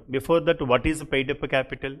turnover. Before that, what is paid up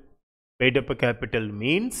capital? Paid up capital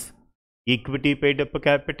means equity paid up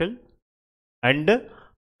capital and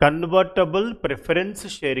convertible preference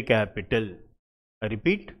share capital. I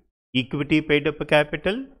repeat, equity paid up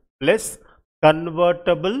capital plus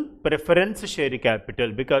convertible preference share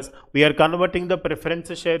capital, because we are converting the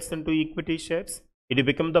preference shares into equity shares. It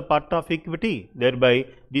becomes the part of equity. Thereby,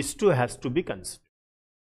 these two has to be considered.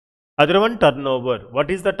 Other one, turnover. What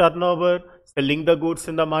is the turnover? Selling the goods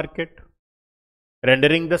in the market,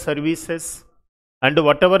 rendering the services, and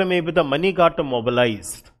whatever may be the money got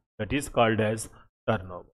mobilized. That is called as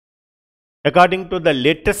turnover. According to the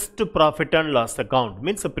latest profit and loss account,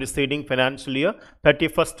 means the preceding financial year,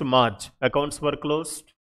 31st March, accounts were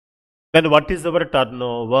closed. Then what is our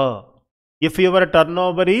turnover? If your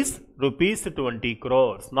turnover is rupees 20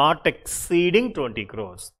 crores, not exceeding 20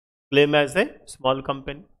 crores, claim as a small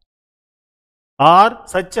company. Or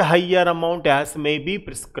such a higher amount as may be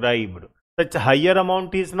prescribed. Such a higher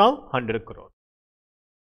amount is now 100 crores.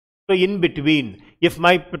 So in between, if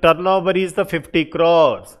my turnover is the 50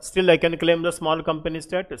 crores, still I can claim the small company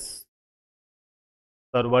status.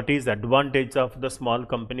 Sir, what is advantage of the small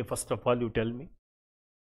company? First of all, you tell me.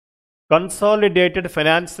 Consolidated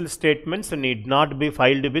financial statements need not be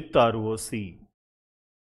filed with ROC.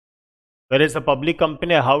 Whereas a public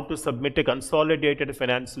company, I have to submit a consolidated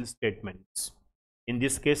financial statements. In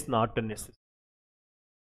this case, not necessary.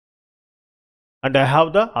 And I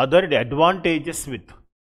have the other advantages with.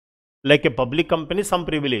 Like a public company, some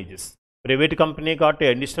privileges. Private company got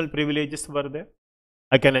additional privileges were there.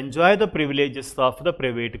 I can enjoy the privileges of the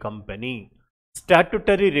private company.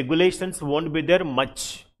 Statutory regulations won't be there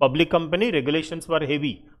much. Public company regulations were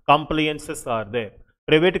heavy. Compliances are there.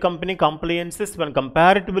 Private company compliances when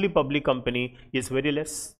comparatively public company is very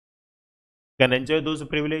less. Can enjoy those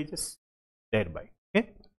privileges thereby. Okay.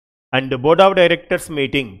 And the board of directors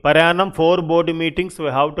meeting, per annum 4 board meetings we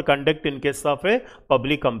have to conduct in case of a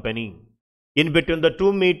public company. In between the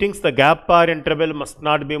 2 meetings, the gap or interval must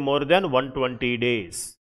not be more than 120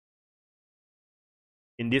 days.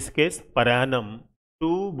 In this case, per annum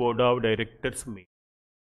 2 board of directors meet.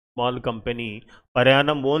 Small company, per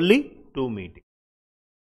annum only 2 meetings.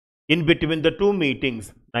 In between the 2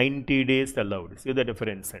 meetings, 90 days allowed. See the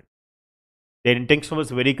difference. Their intention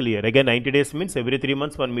was very clear. Again, 90 days means every 3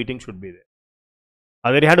 months 1 meeting should be there.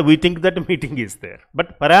 Other hand, we think that meeting is there.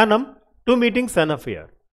 But per annum, 2 meetings enough here.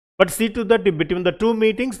 But see to that between the 2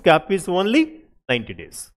 meetings, gap is only 90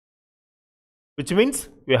 days. Which means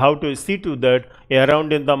we have to see to that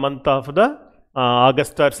around in the month of the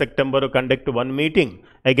August or September conduct 1 meeting.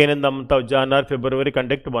 Again in the month of January, February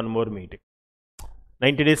conduct 1 more meeting.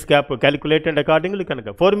 90 days gap calculated accordingly.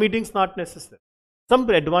 4 meetings not necessary. Some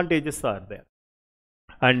advantages are there.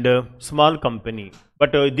 And small company.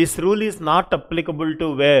 But this rule is not applicable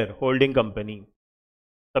to where? Holding company,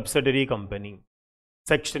 subsidiary company,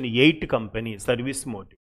 Section 8 company, service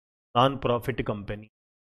motive, non-profit company.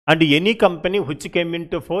 And any company which came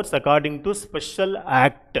into force according to special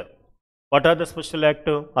act. What are the special act?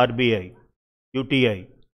 RBI, UTI,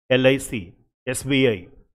 LIC, SBI,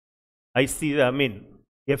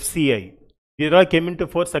 FCI. These all came into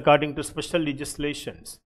force according to special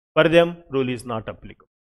legislations. For them, rule is not applicable.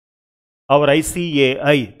 Our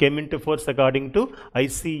ICAI came into force according to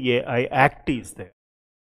ICAI Act is there.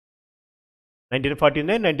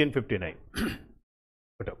 1949, 1959.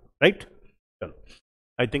 Right?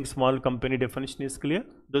 I think small company definition is clear.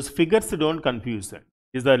 Those figures don't confuse them.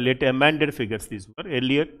 These are late amended figures. These were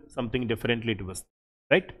earlier something differently it was.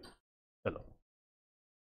 Right? Hello.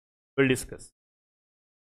 We'll discuss.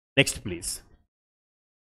 Next, please.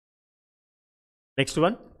 Next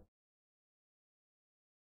one.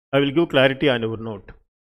 I will give clarity on your note.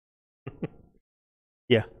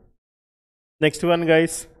 Yeah. Next one,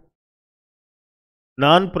 guys.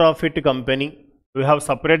 Non-profit company. We have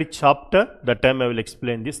separate chapter. That time I will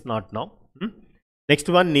explain this, not now. Next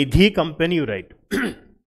one, Nidhi company, you write.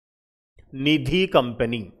 Nidhi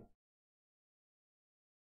company.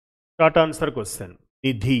 Short answer question.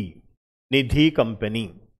 Nidhi. Nidhi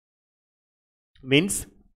company. Means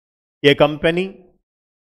a company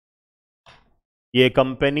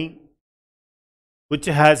which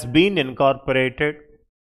has been incorporated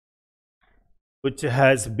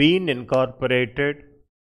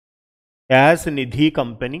as Nidhi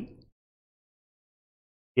company,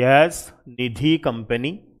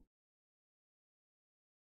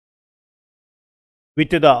 with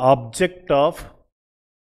the object of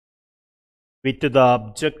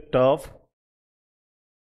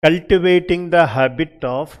cultivating the habit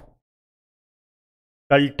of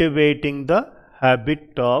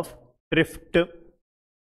thrift.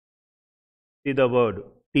 See the word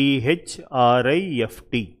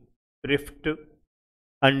THRIFT, thrift,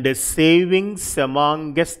 and savings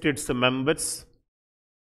amongst its members.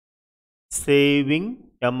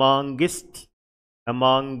 Saving amongst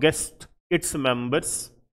its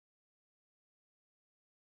members.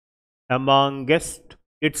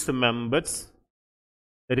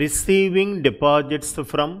 Receiving deposits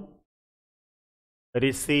from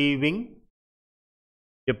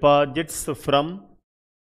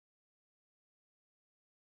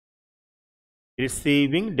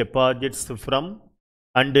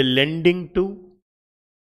and lending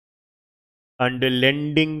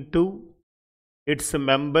to its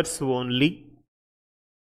members only,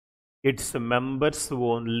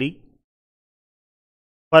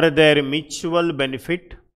 for their mutual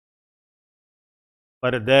benefit,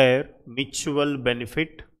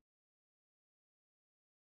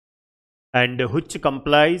 and which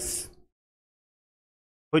complies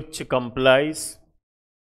with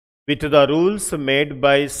the rules made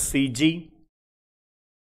by CG.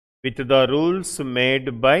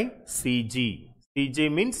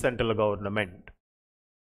 CG means central government.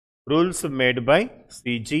 Rules made by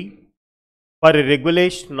CG for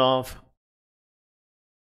regulation of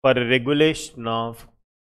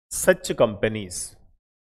such companies.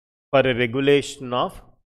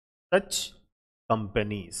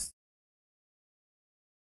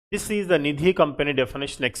 This is the Nidhi company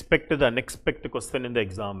definition. Expect the unexpected question in the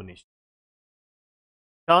examination.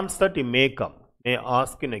 Chance that it may come, may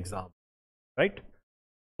ask in exam. Right?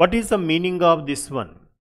 What is the meaning of this one?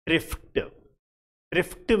 Thrift.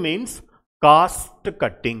 Thrift means cost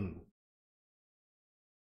cutting.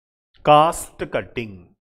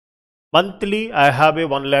 Monthly, I have a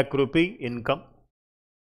 1 lakh rupee income.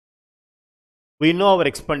 We know our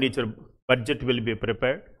expenditure budget will be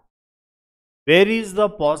prepared. Where is the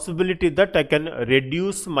possibility that I can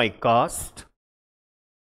reduce my cost?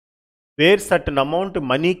 Where certain amount of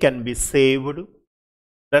money can be saved?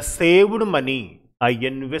 The saved money I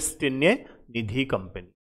invest in a Nidhi company.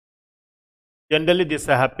 Generally, this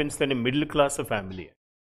happens in a middle class family.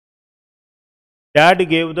 Dad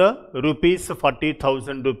gave the rupees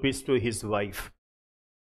 40,000 rupees to his wife.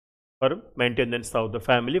 for maintenance of the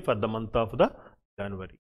family for the month of the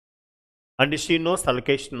January. And she knows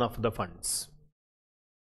allocation of the funds.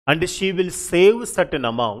 And she will save certain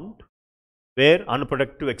amount where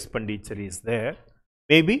unproductive expenditure is there,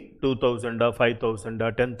 maybe 2,000 or 5,000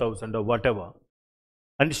 or 10,000 or whatever.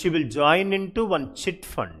 And she will join into one chit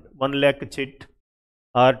fund, 1 lakh chit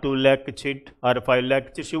or 2 lakh chit or 5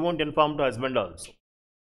 lakh chit. She won't inform the husband also.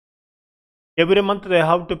 Every month they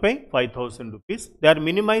have to pay 5,000 rupees. They are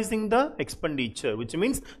minimizing the expenditure, which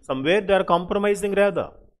means somewhere they are compromising rather.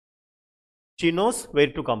 She knows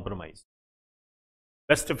where to compromise.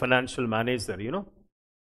 Best financial manager,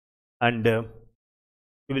 and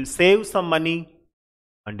she will save some money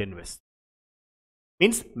and invest.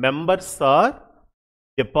 Means members are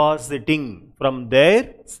depositing from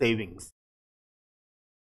their savings.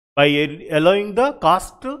 By allowing the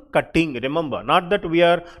cost cutting, remember, not that we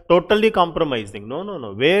are totally compromising.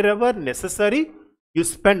 No. Wherever necessary, you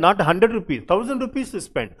spend not 100 rupees, 1,000 rupees you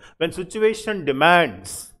spend. When situation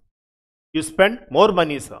demands, you spend more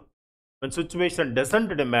money, sir. When situation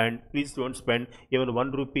doesn't demand, please don't spend even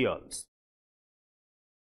 1 rupee also.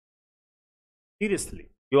 Seriously,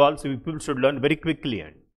 people should learn very quickly.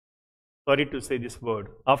 And sorry to say this word,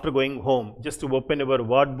 after going home, just to open your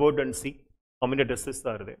wardrobe and see how many dresses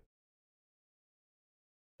are there.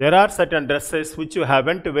 There are certain dresses which you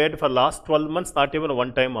haven't worn for last 12 months, not even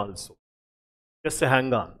one time also. Just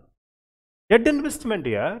hang on. Dead investment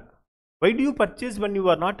here. Why do you purchase when you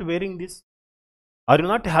are not wearing this? Are you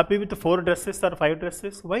not happy with 4 dresses or 5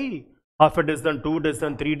 dresses? Why? Half a dozen, 2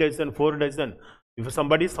 dozen, 3 dozen, 4 dozen. If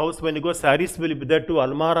somebody's house, when you go, saris will be there too,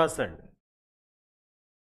 almaras and.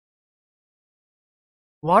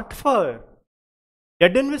 What for?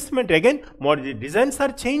 Dead investment. Again, more designs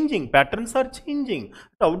are changing, patterns are changing.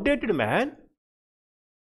 It's outdated, man.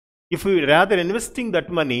 If you rather investing that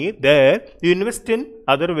money there, you invest in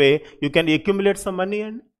other way, you can accumulate some money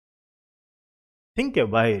and think a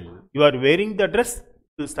while. You are wearing the dress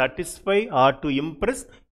to satisfy or to impress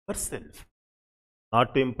yourself,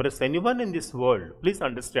 not to impress anyone in this world. Please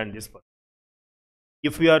understand this part.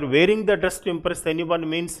 If you are wearing the dress to impress anyone,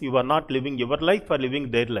 means you are not living your life or living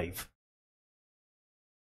their life.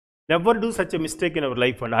 Never do such a mistake in our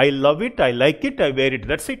life. And I love it, I like it, I wear it.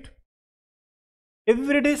 That's it.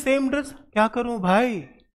 Every day same dress. Kya karu bhai?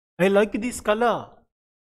 I like this color.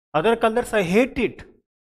 Other colors I hate it.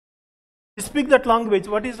 Speak that language.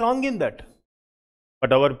 What is wrong in that?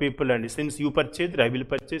 But our people, and since you purchased, I will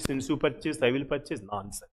purchase. Since you purchased, I will purchase.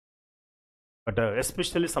 Nonsense. But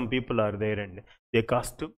especially some people are there and they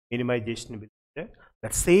cost minimization will be there.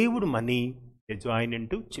 That saved money they join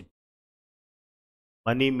into chit.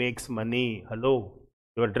 Money makes money. Hello.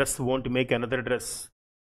 Your dress won't make another dress.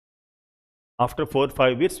 After 4 or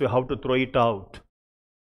 5 years, you have to throw it out.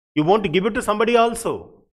 You won't give it to somebody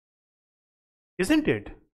also. Isn't it?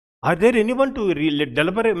 Are there anyone to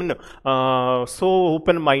deliberate, so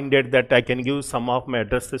open-minded that I can give some of my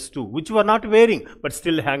dresses too, which you are not wearing, but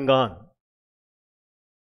still hang on?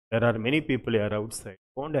 There are many people here outside.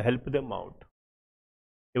 Want to help them out.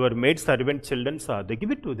 Your maid servant children are, they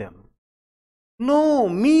give it to them. No,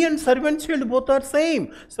 me and servant child both are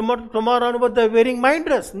same. Tomorrow onward they are wearing my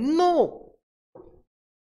dress. No.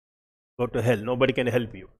 Go to hell. Nobody can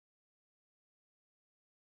help you.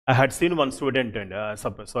 I had seen one student and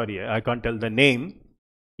sorry, I can't tell the name.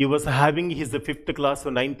 He was having his 5th class,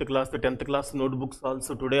 9th class, the 10th class notebooks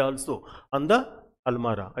also today also on the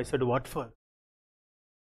almara. I said, what for?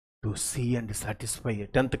 To see and satisfy.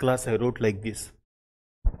 10th class I wrote like this.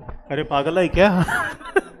 Are pagal hai kya?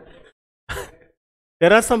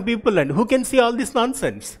 There are some people and who can see all this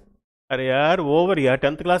nonsense? Are yaar, over here,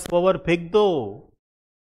 10th class over, peg do.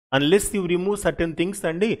 Unless you remove certain things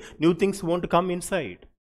and new things won't come inside.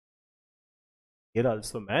 Here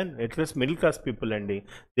also, man, at least middle class people and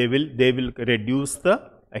they will reduce the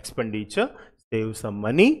expenditure, save some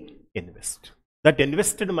money, invest. That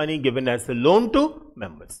invested money given as a loan to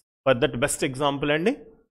members. For that best example and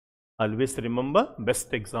always remember,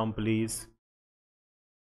 best example is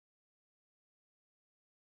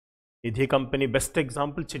Nidhi Company. Best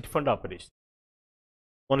example, chit fund operation.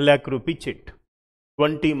 1 lakh rupee chit,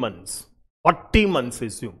 20 months, 40 months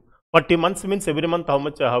assume. 40 months means every month how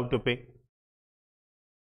much I have to pay?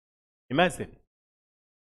 Imagine.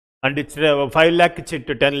 And it's 5 lakh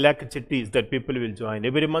chit, 10 lakh chittis that people will join.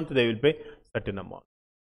 Every month they will pay certain amount.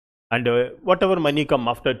 And whatever money come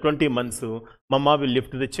after 20 months, mama will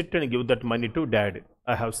lift the chit and give that money to dad.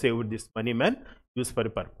 I have saved this money, man, use for a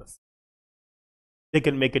purpose. They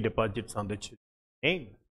can make a deposits on the chit.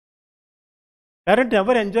 Hey. Parent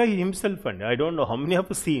never enjoy himself and I don't know how many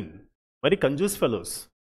have seen. Very conjuice fellows.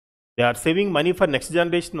 They are saving money for next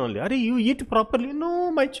generation only. Are you eat properly?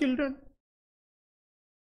 No, my children.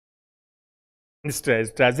 It's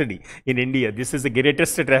tragedy in India. This is the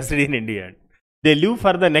greatest tragedy in India. They live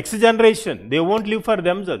for the next generation. They won't live for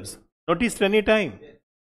themselves. Notice any time.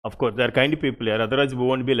 Of course, they are kind people here. Otherwise, we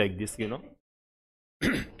won't be like this, you know.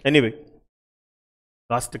 Anyway,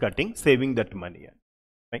 cost cutting, saving that money.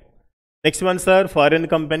 Right. Next one, sir, foreign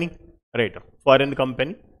company. Right. Foreign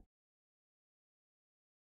company.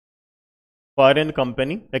 Foreign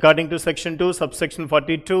company. According to section 2, subsection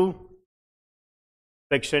 42.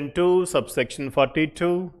 Section 2, subsection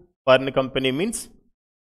 42. Foreign company means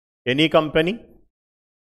any company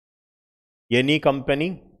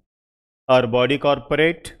or body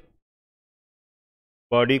corporate,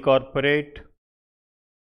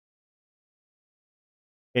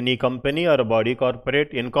 any company or body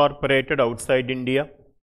corporate incorporated outside India,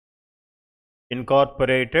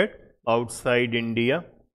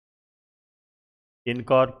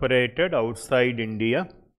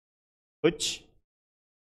 which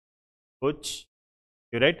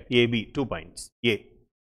you write AB, 2 points. A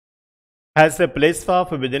has a place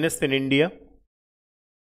of business in India,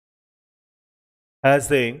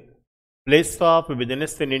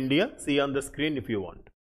 see on the screen if you want.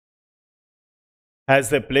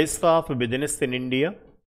 Has a place of business in India,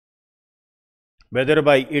 whether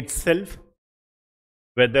by itself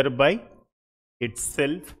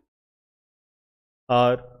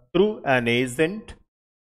or through an agent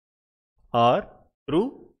or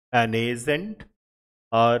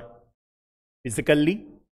physically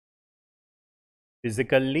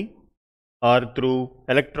or through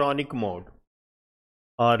electronic mode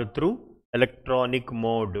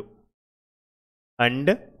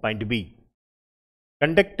and point B,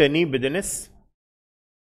 conduct any business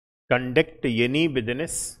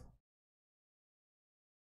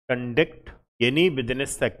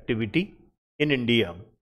activity in India,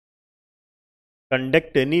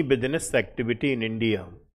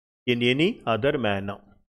 in any other manner.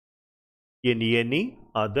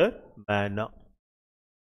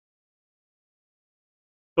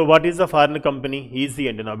 So what is a foreign company? Easy,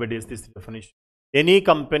 and nowadays this definition. Any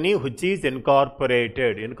company which is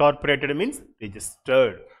incorporated means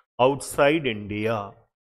registered outside India,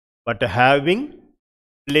 but having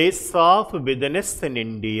place of business in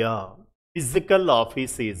India. Physical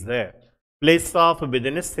office is there. Place of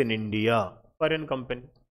business in India. Foreign company.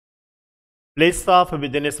 Place of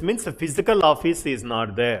business means physical office is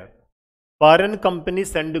not there. Foreign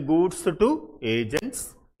companies send goods to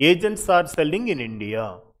agents. Agents are selling in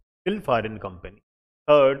India. Still foreign company.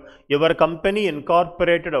 Third, your company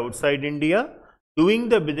incorporated outside India, doing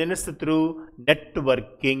the business through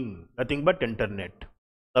networking, nothing but internet.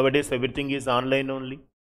 Nowadays everything is online only.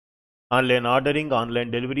 Online ordering,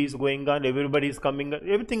 online delivery is going on, everybody is coming,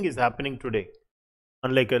 everything is happening today.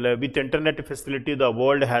 Unlike with internet facility, the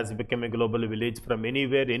world has become a global village. From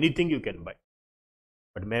anywhere, anything you can buy.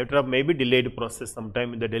 But matter of maybe delayed process,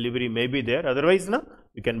 sometime in the delivery may be there. Otherwise,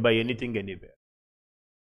 you can buy anything anywhere.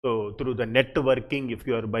 So through the networking, if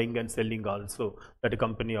you are buying and selling also, that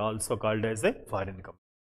company also called as a foreign company.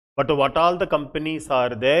 But what all the companies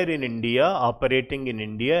are there in India, operating in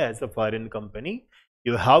India as a foreign company,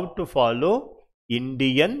 you have to follow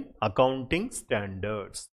Indian accounting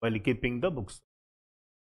standards while keeping the books.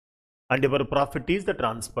 And your profit is the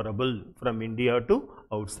transferable from India to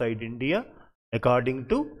outside India according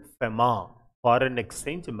to FEMA, Foreign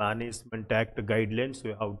Exchange Management Act guidelines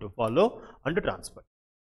you have to follow and transfer.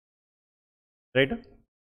 Right?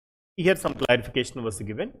 Here some clarification was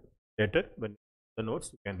given later when the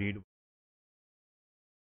notes you can read.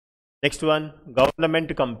 Next one,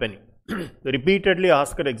 government company. Repeatedly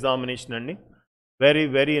asked examination and very,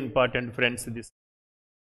 very important, friends. This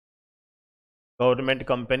government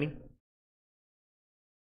company.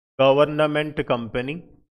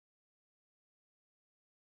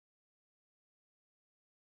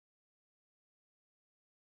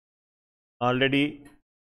 Already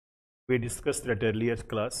we discussed that earlier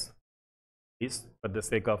class. Is for the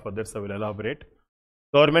sake of others I will elaborate.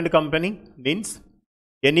 Government company means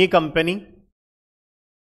any company,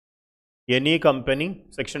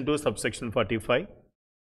 section 2 subsection 45,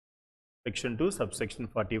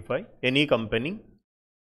 any company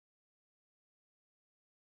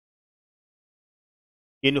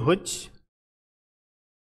in which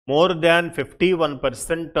more than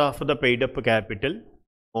 51% of the paid up capital,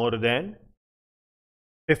 more than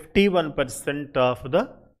 51% of the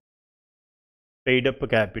paid up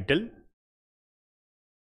capital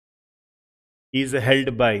is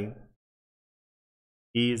held by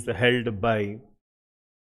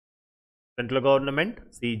central government,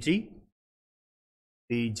 CG,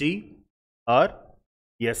 CG or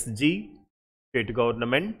SG, state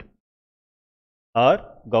government, or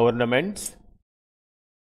governments,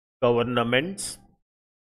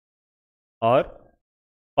 or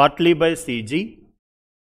partly by CG,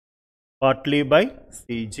 partly by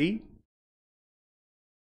CG,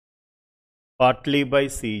 partly by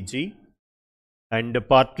CG, and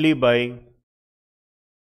partly by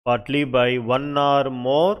one or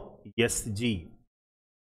more SG,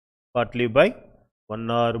 partly by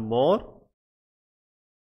one or more.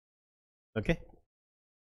 Okay,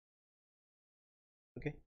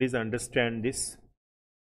 please understand this.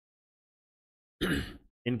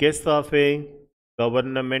 In case of a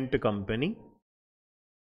government company,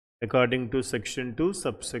 according to section 2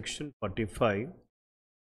 subsection 45,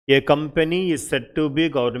 a company is said to be a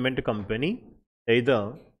government company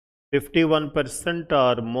either 51%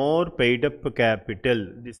 or more paid up capital.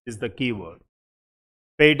 This is the key word.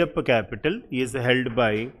 Paid up capital is held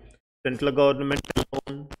by central government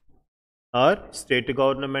alone, or state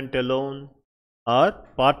government alone, or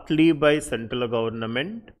partly by central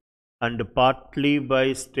government and partly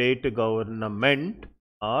by state government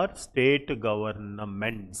or state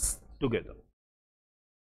governments together.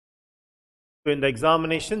 So in the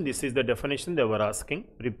examination, this is the definition they were asking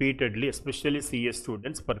repeatedly, especially CS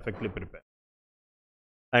students perfectly prepared.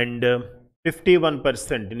 And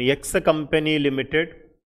 51% in X company limited,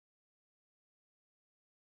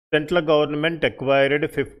 central government acquired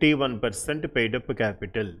 51% paid up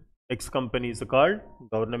capital. X company is called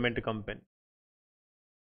government company.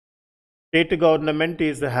 State government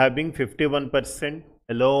is having 51%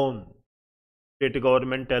 alone. State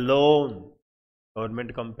government alone,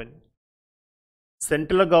 government company.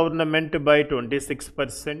 Central government by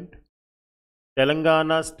 26%,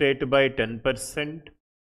 Telangana state by 10%,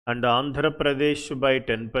 and Andhra Pradesh by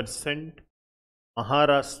 10%,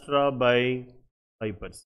 Maharashtra by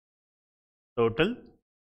 5%. Total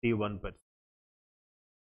 31%.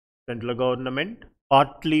 Central government,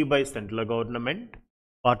 partly by central government,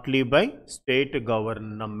 partly by state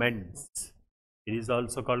governments. It is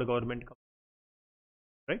also called government company,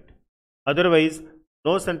 right? Otherwise,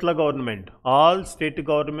 no central government, all state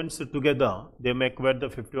governments together, they may acquire the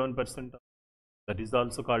 51%. That is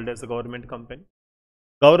also called as a government company.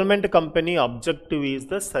 Government company objective is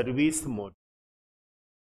the service mode,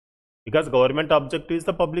 because government objective is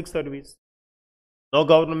the public service. No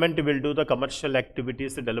government will do the commercial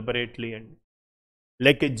activities deliberately, and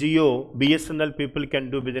like a Jio, BSNL people can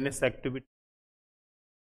do business activity.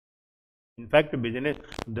 In fact, business,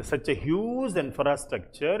 such a huge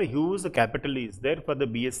infrastructure, huge capital is there for the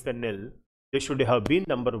BSNL. They should have been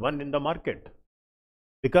number one in the market.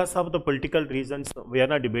 Because of the political reasons, we are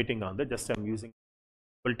not debating on that, just I am using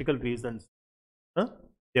political reasons.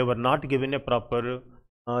 They were not given a proper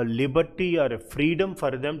liberty or a freedom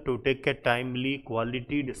for them to take a timely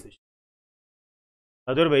quality decision.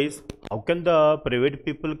 Otherwise, how can the private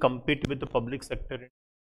people compete with the public sector?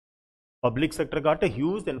 Public sector got a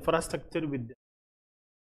huge infrastructure with them.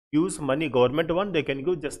 Huge money. Government one, they can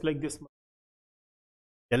give just like this.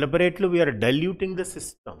 Deliberately, we are diluting the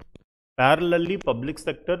system. Parallelly, public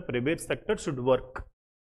sector, private sector should work.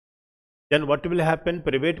 Then what will happen?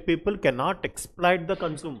 Private people cannot exploit the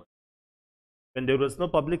consumer. When there was no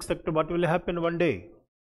public sector, what will happen one day?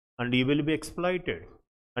 And you will be exploited,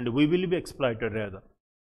 and we will be exploited rather.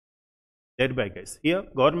 Thereby, guys, here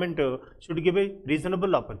government should give a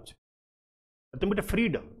reasonable opportunity. Nothing but a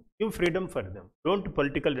freedom. Give freedom for them. Don't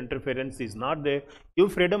political interference is not there.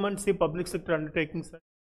 Give freedom and see public sector undertakings.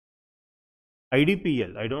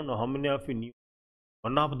 IDPL, I don't know how many of you knew.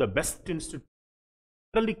 One of the best institutes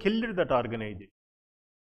really killed that organization.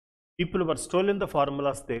 People were stolen the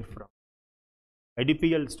formulas therefrom.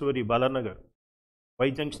 IDPL story, Balanagar,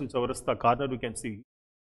 Y Junction, Chaurasta corner, you can see.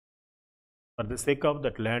 For the sake of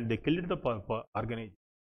that land, they killed the organization.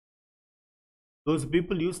 Those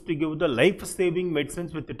people used to give the life-saving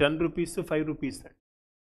medicines with 10 rupees to 5 rupees.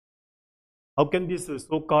 How can these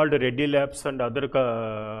so-called Reddy Labs and other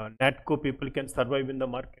NATCO people can survive in the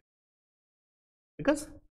market? Because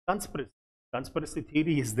conspiracy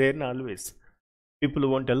theory is there always. People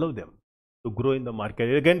won't allow them to grow in the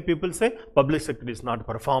market. Again, people say public sector is not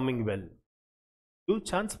performing well. Give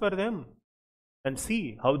chance for them and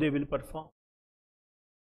see how they will perform.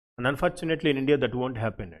 And unfortunately, in India, that won't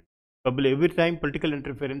happen. Probably every time political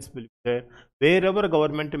interference will be there. Wherever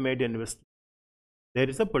government made investment, there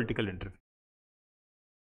is a political interference.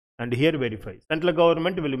 And here verify. Central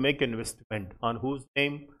government will make investment on whose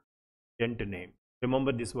name? Gent name.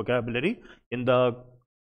 Remember this vocabulary. In the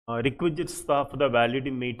requisites of the validity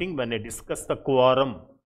meeting, when I discuss the quorum,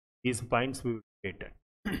 these points we will get at.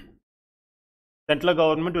 Central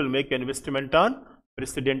government will make investment on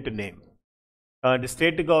president name. The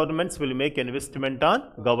state governments will make investment on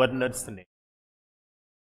governor's name.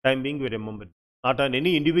 Time being, we remember. Not on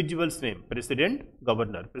any individual's name. President,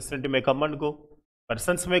 governor. President may come and go.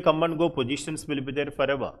 Persons may come and go. Positions will be there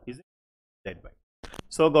forever. Is it? That way.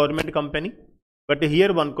 So, government company. But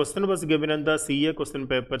here one question was given in the CA question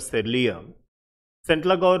papers earlier.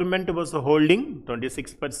 Central government was holding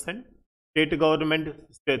 26%. State government,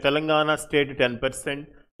 Telangana state 10%.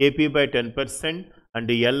 AP by 10%. And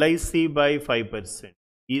LIC by 5%.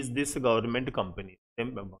 Is this government company?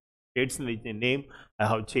 State's name I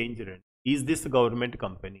have changed it. Is this government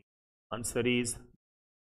company? Answer is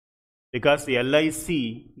because LIC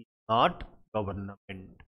is not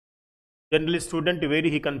government. Generally, student where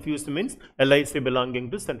he confused means LIC belonging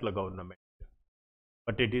to central government,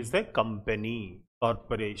 but it is a company,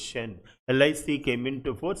 corporation. LIC came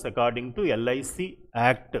into force according to LIC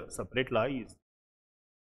Act. Separate law is.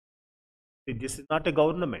 This is not a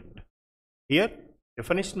government. Here,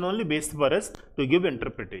 definition only based for us to give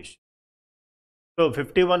interpretation. So,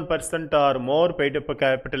 51% or more paid up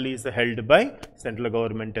capital is held by central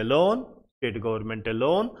government alone, state government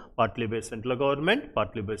alone, partly by central government,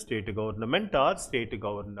 partly by state government or state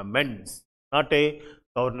governments. Not a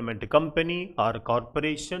government company or a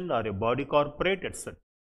corporation or a body corporate, etc.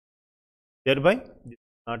 Thereby, this is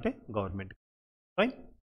not a government. Fine.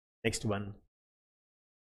 Next one.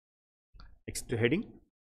 Next heading.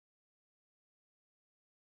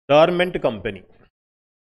 Dormant company.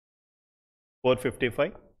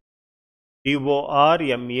 455.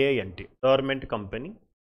 DORMANT. Dormant company.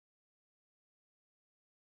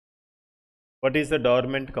 What is the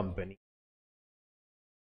dormant company?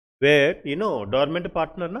 Where, dormant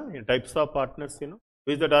partner, types of partners, who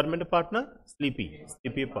is the dormant partner? Sleepy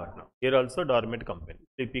partner. Here also dormant company,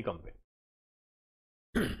 sleepy company.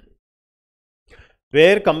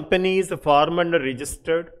 Where company is formed and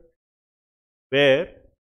registered, where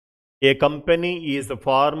a company is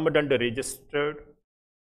formed and registered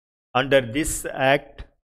under this act,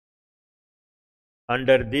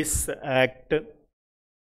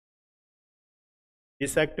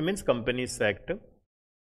 this act means Companies Act,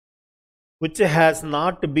 which has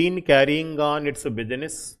not been carrying on its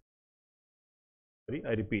business. Sorry,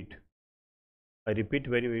 I repeat,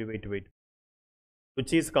 wait.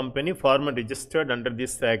 Which is company formed and registered under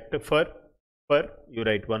this act for you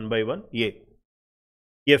write one by one.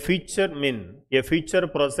 A future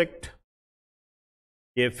project,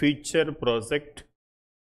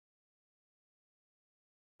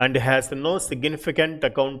 and has no significant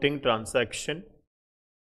accounting transaction,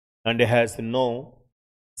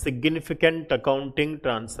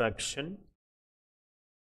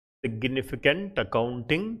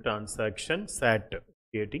 SAT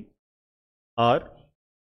creating, or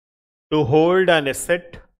to hold an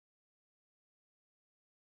asset,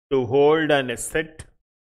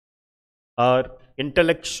 or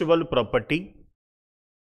intellectual property,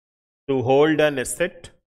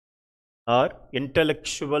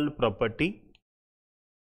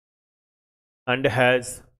 and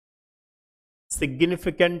has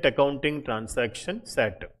significant accounting transaction,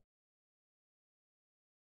 SAT,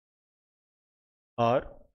 or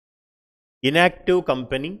inactive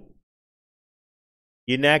company,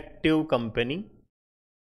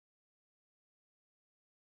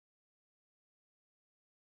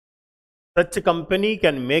 such a company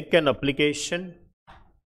can make an application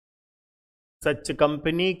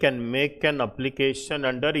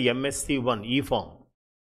under MSC 1, E-form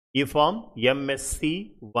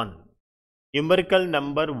MSC 1, numerical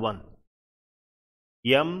number 1,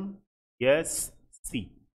 MSC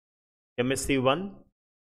 1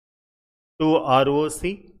 to ROC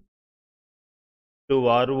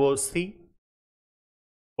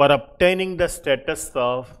for obtaining the status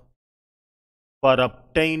of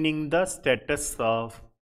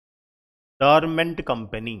dormant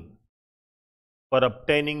company.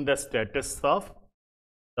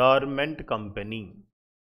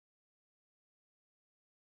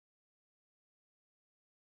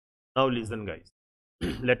 Now listen guys,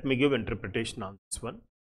 let me give interpretation on this one.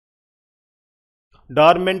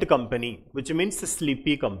 Dormant company, which means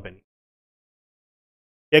sleepy company.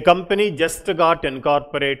 A company just got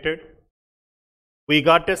incorporated. We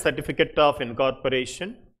got a certificate of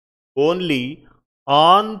incorporation. Only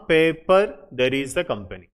on paper there is a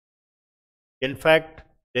company. In fact,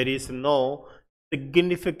 there is no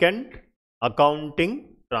significant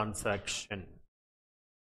accounting transaction.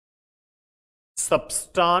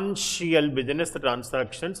 Substantial business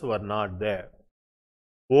transactions were not there.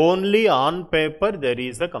 Only on paper there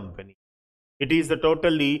is a company. It is a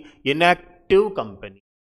totally inactive company.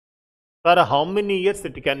 For how many years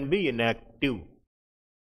it can be inactive?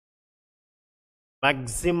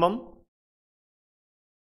 Maximum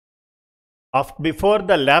before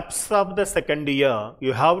the lapse of the second year,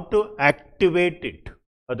 you have to activate it.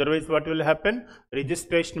 Otherwise, what will happen?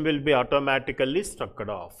 Registration will be automatically struck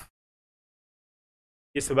off.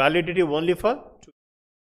 This validity only for 2.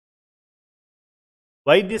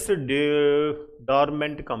 Why this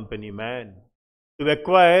dormant company, man? To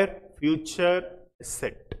acquire future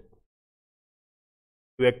asset.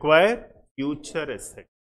 To acquire future asset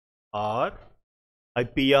or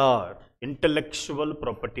IPR, intellectual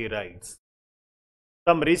property rights.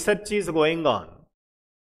 Some research is going on,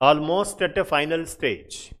 almost at a final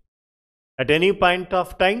stage. At any point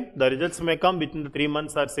of time, the results may come within the 3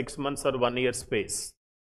 months or 6 months or 1 year space.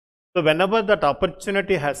 So whenever that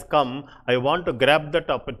opportunity has come, I want to grab that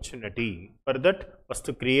opportunity. For that, first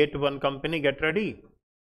to create one company, get ready.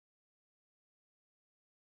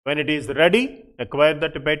 When it is ready, acquire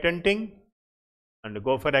that patenting and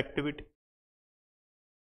go for activity.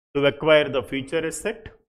 To acquire the future asset,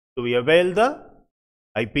 to avail the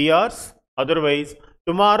IPRs. Otherwise,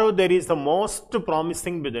 tomorrow there is the most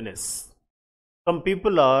promising business. Some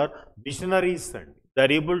people are visionaries and they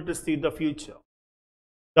are able to see the future.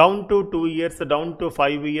 Down to 2 years, down to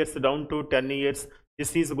 5 years, down to 10 years,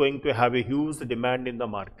 this is going to have a huge demand in the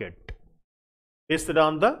market. Based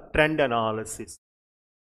on the trend analysis.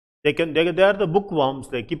 They are the bookworms,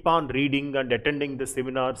 they keep on reading and attending the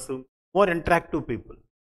seminars, more interactive people.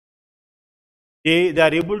 They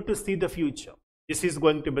are able to see the future. This is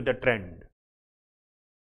going to be the trend.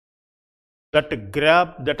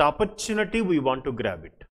 That opportunity, we want to grab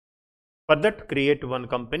it. For that, create one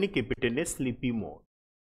company, keep it in a sleepy mode.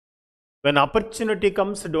 When opportunity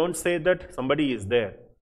comes, don't say that somebody is there.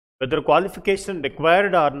 Whether qualification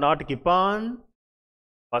required or not, keep on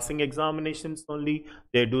passing examinations only.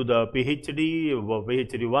 They do the PhD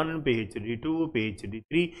 1, PhD 2, PhD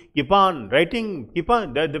 3. Keep on writing, keep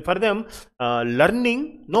on. For them,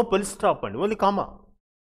 learning, no full stop, and only comma.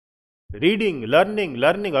 Reading,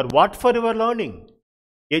 learning, or what for you are learning?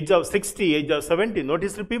 Age of 60, age of 70,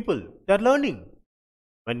 notice the people, they are learning.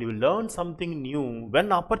 When you learn something new,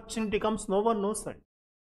 when opportunity comes, no one knows that.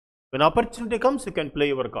 When opportunity comes, you can play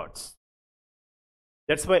your cards.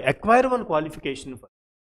 That's why acquire one qualification first.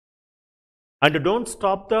 And don't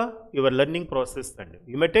stop your learning process. And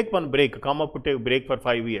you may take one break, come up to take a break for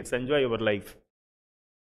 5 years, enjoy your life.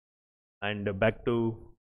 And back to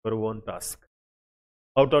your own task.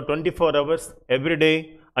 Out of 24 hours, every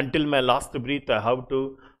day, until my last breath, I have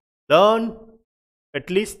to learn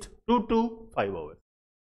at least 2 to 5 hours.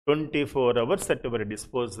 24 hours at your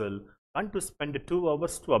disposal, and to spend 2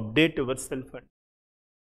 hours to update yourself.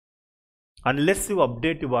 Unless you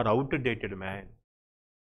update, you are outdated, man.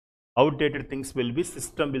 Outdated things will be,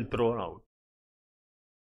 system will throw out.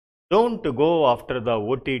 Don't go after the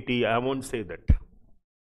OTT, I won't say that.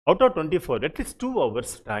 Out of 24, at least 2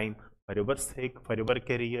 hours time for your sake, for your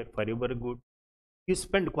career, for your good. You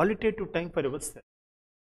spend qualitative time for yourself.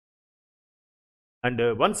 And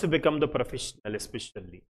once you become the professional,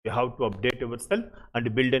 especially, you have to update yourself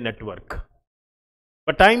and build a network.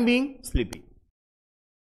 But time being, sleepy.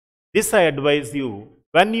 This I advise you,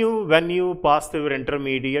 when you pass your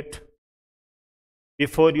intermediate,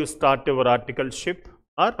 before you start your articleship,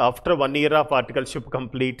 or after 1 year of articleship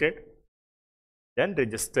completed, then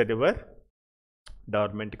register your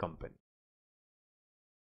dormant company.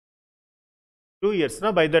 2 years,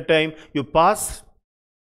 now by the time you pass,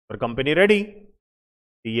 your company ready.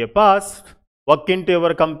 CA passed, work into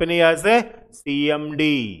your company as a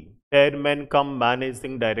CMD, Chairman cum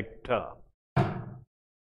Managing Director.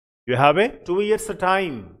 You have a 2 years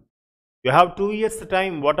time. You have 2 years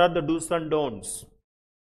time. What are the do's and don'ts?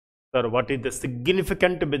 Sir, what is the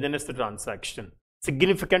significant business transaction?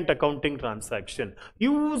 Significant accounting transaction.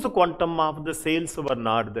 Huge quantum of the sales were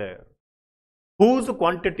not there. Huge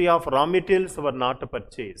quantity of raw materials were not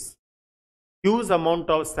purchased. Huge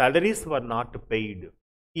amount of salaries were not paid.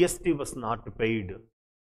 GST was not paid.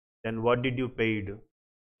 Then what did you paid?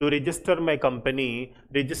 To register my company,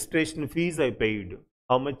 registration fees I paid.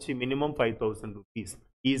 How much? Minimum 5,000 rupees.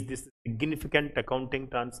 Is this significant accounting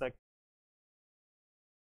transaction?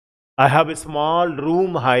 I have a small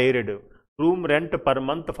room hired. Room rent per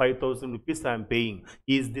month 5,000 rupees I am paying.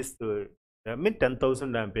 Is this,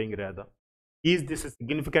 10,000 I am paying rather. Is this a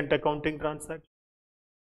significant accounting transaction?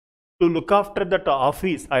 To look after that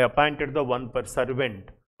office, I appointed the one per servant.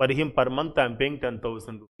 For him per month I am paying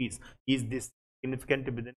 10,000 rupees. Is this significant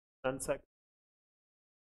business transaction?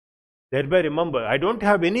 Thereby remember, I don't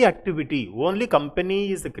have any activity. Only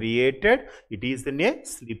company is created. It is in a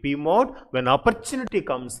sleepy mode. When opportunity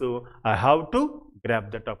comes, I have to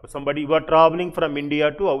grab that up. Somebody, you are traveling from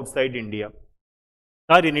India to outside India.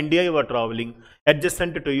 Or in India, you are traveling.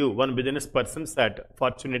 Adjacent to you, one business person sat.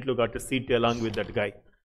 Fortunately, got a seat along with that guy.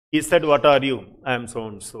 He said, what are you? I am so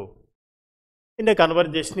and so. In a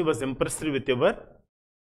conversation, he was impressed with your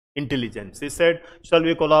intelligence. He said, shall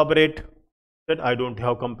we collaborate? He said, I don't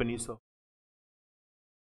have company, so.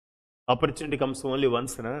 Opportunity comes only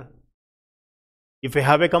once. Na? If you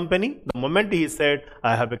have a company, the moment he said,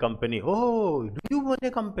 I have a company. Oh, do you own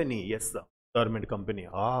a company? Yes, sir. Government company.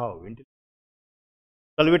 Oh,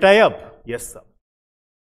 shall we tie up? Yes, sir.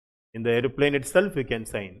 In the airplane itself, you can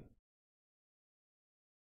sign.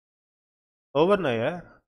 Over now, yeah.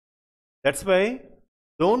 That's why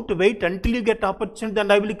don't wait until you get opportunity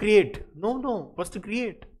and I will create. No. First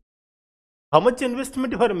create. How much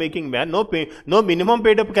investment you are making, man? No minimum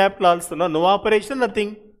paid up capital also. No operation,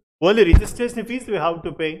 nothing. Only registration fees we have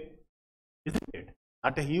to pay. Isn't it?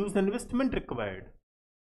 Not a huge investment required.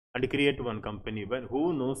 And create one company. When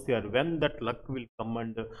who knows here when that luck will come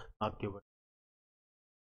and knock you out.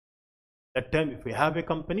 That time, if we have a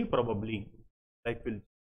company, probably life will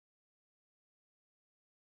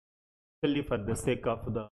only for the sake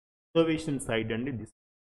of the innovation side and this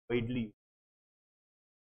widely.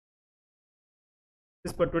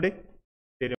 This for today.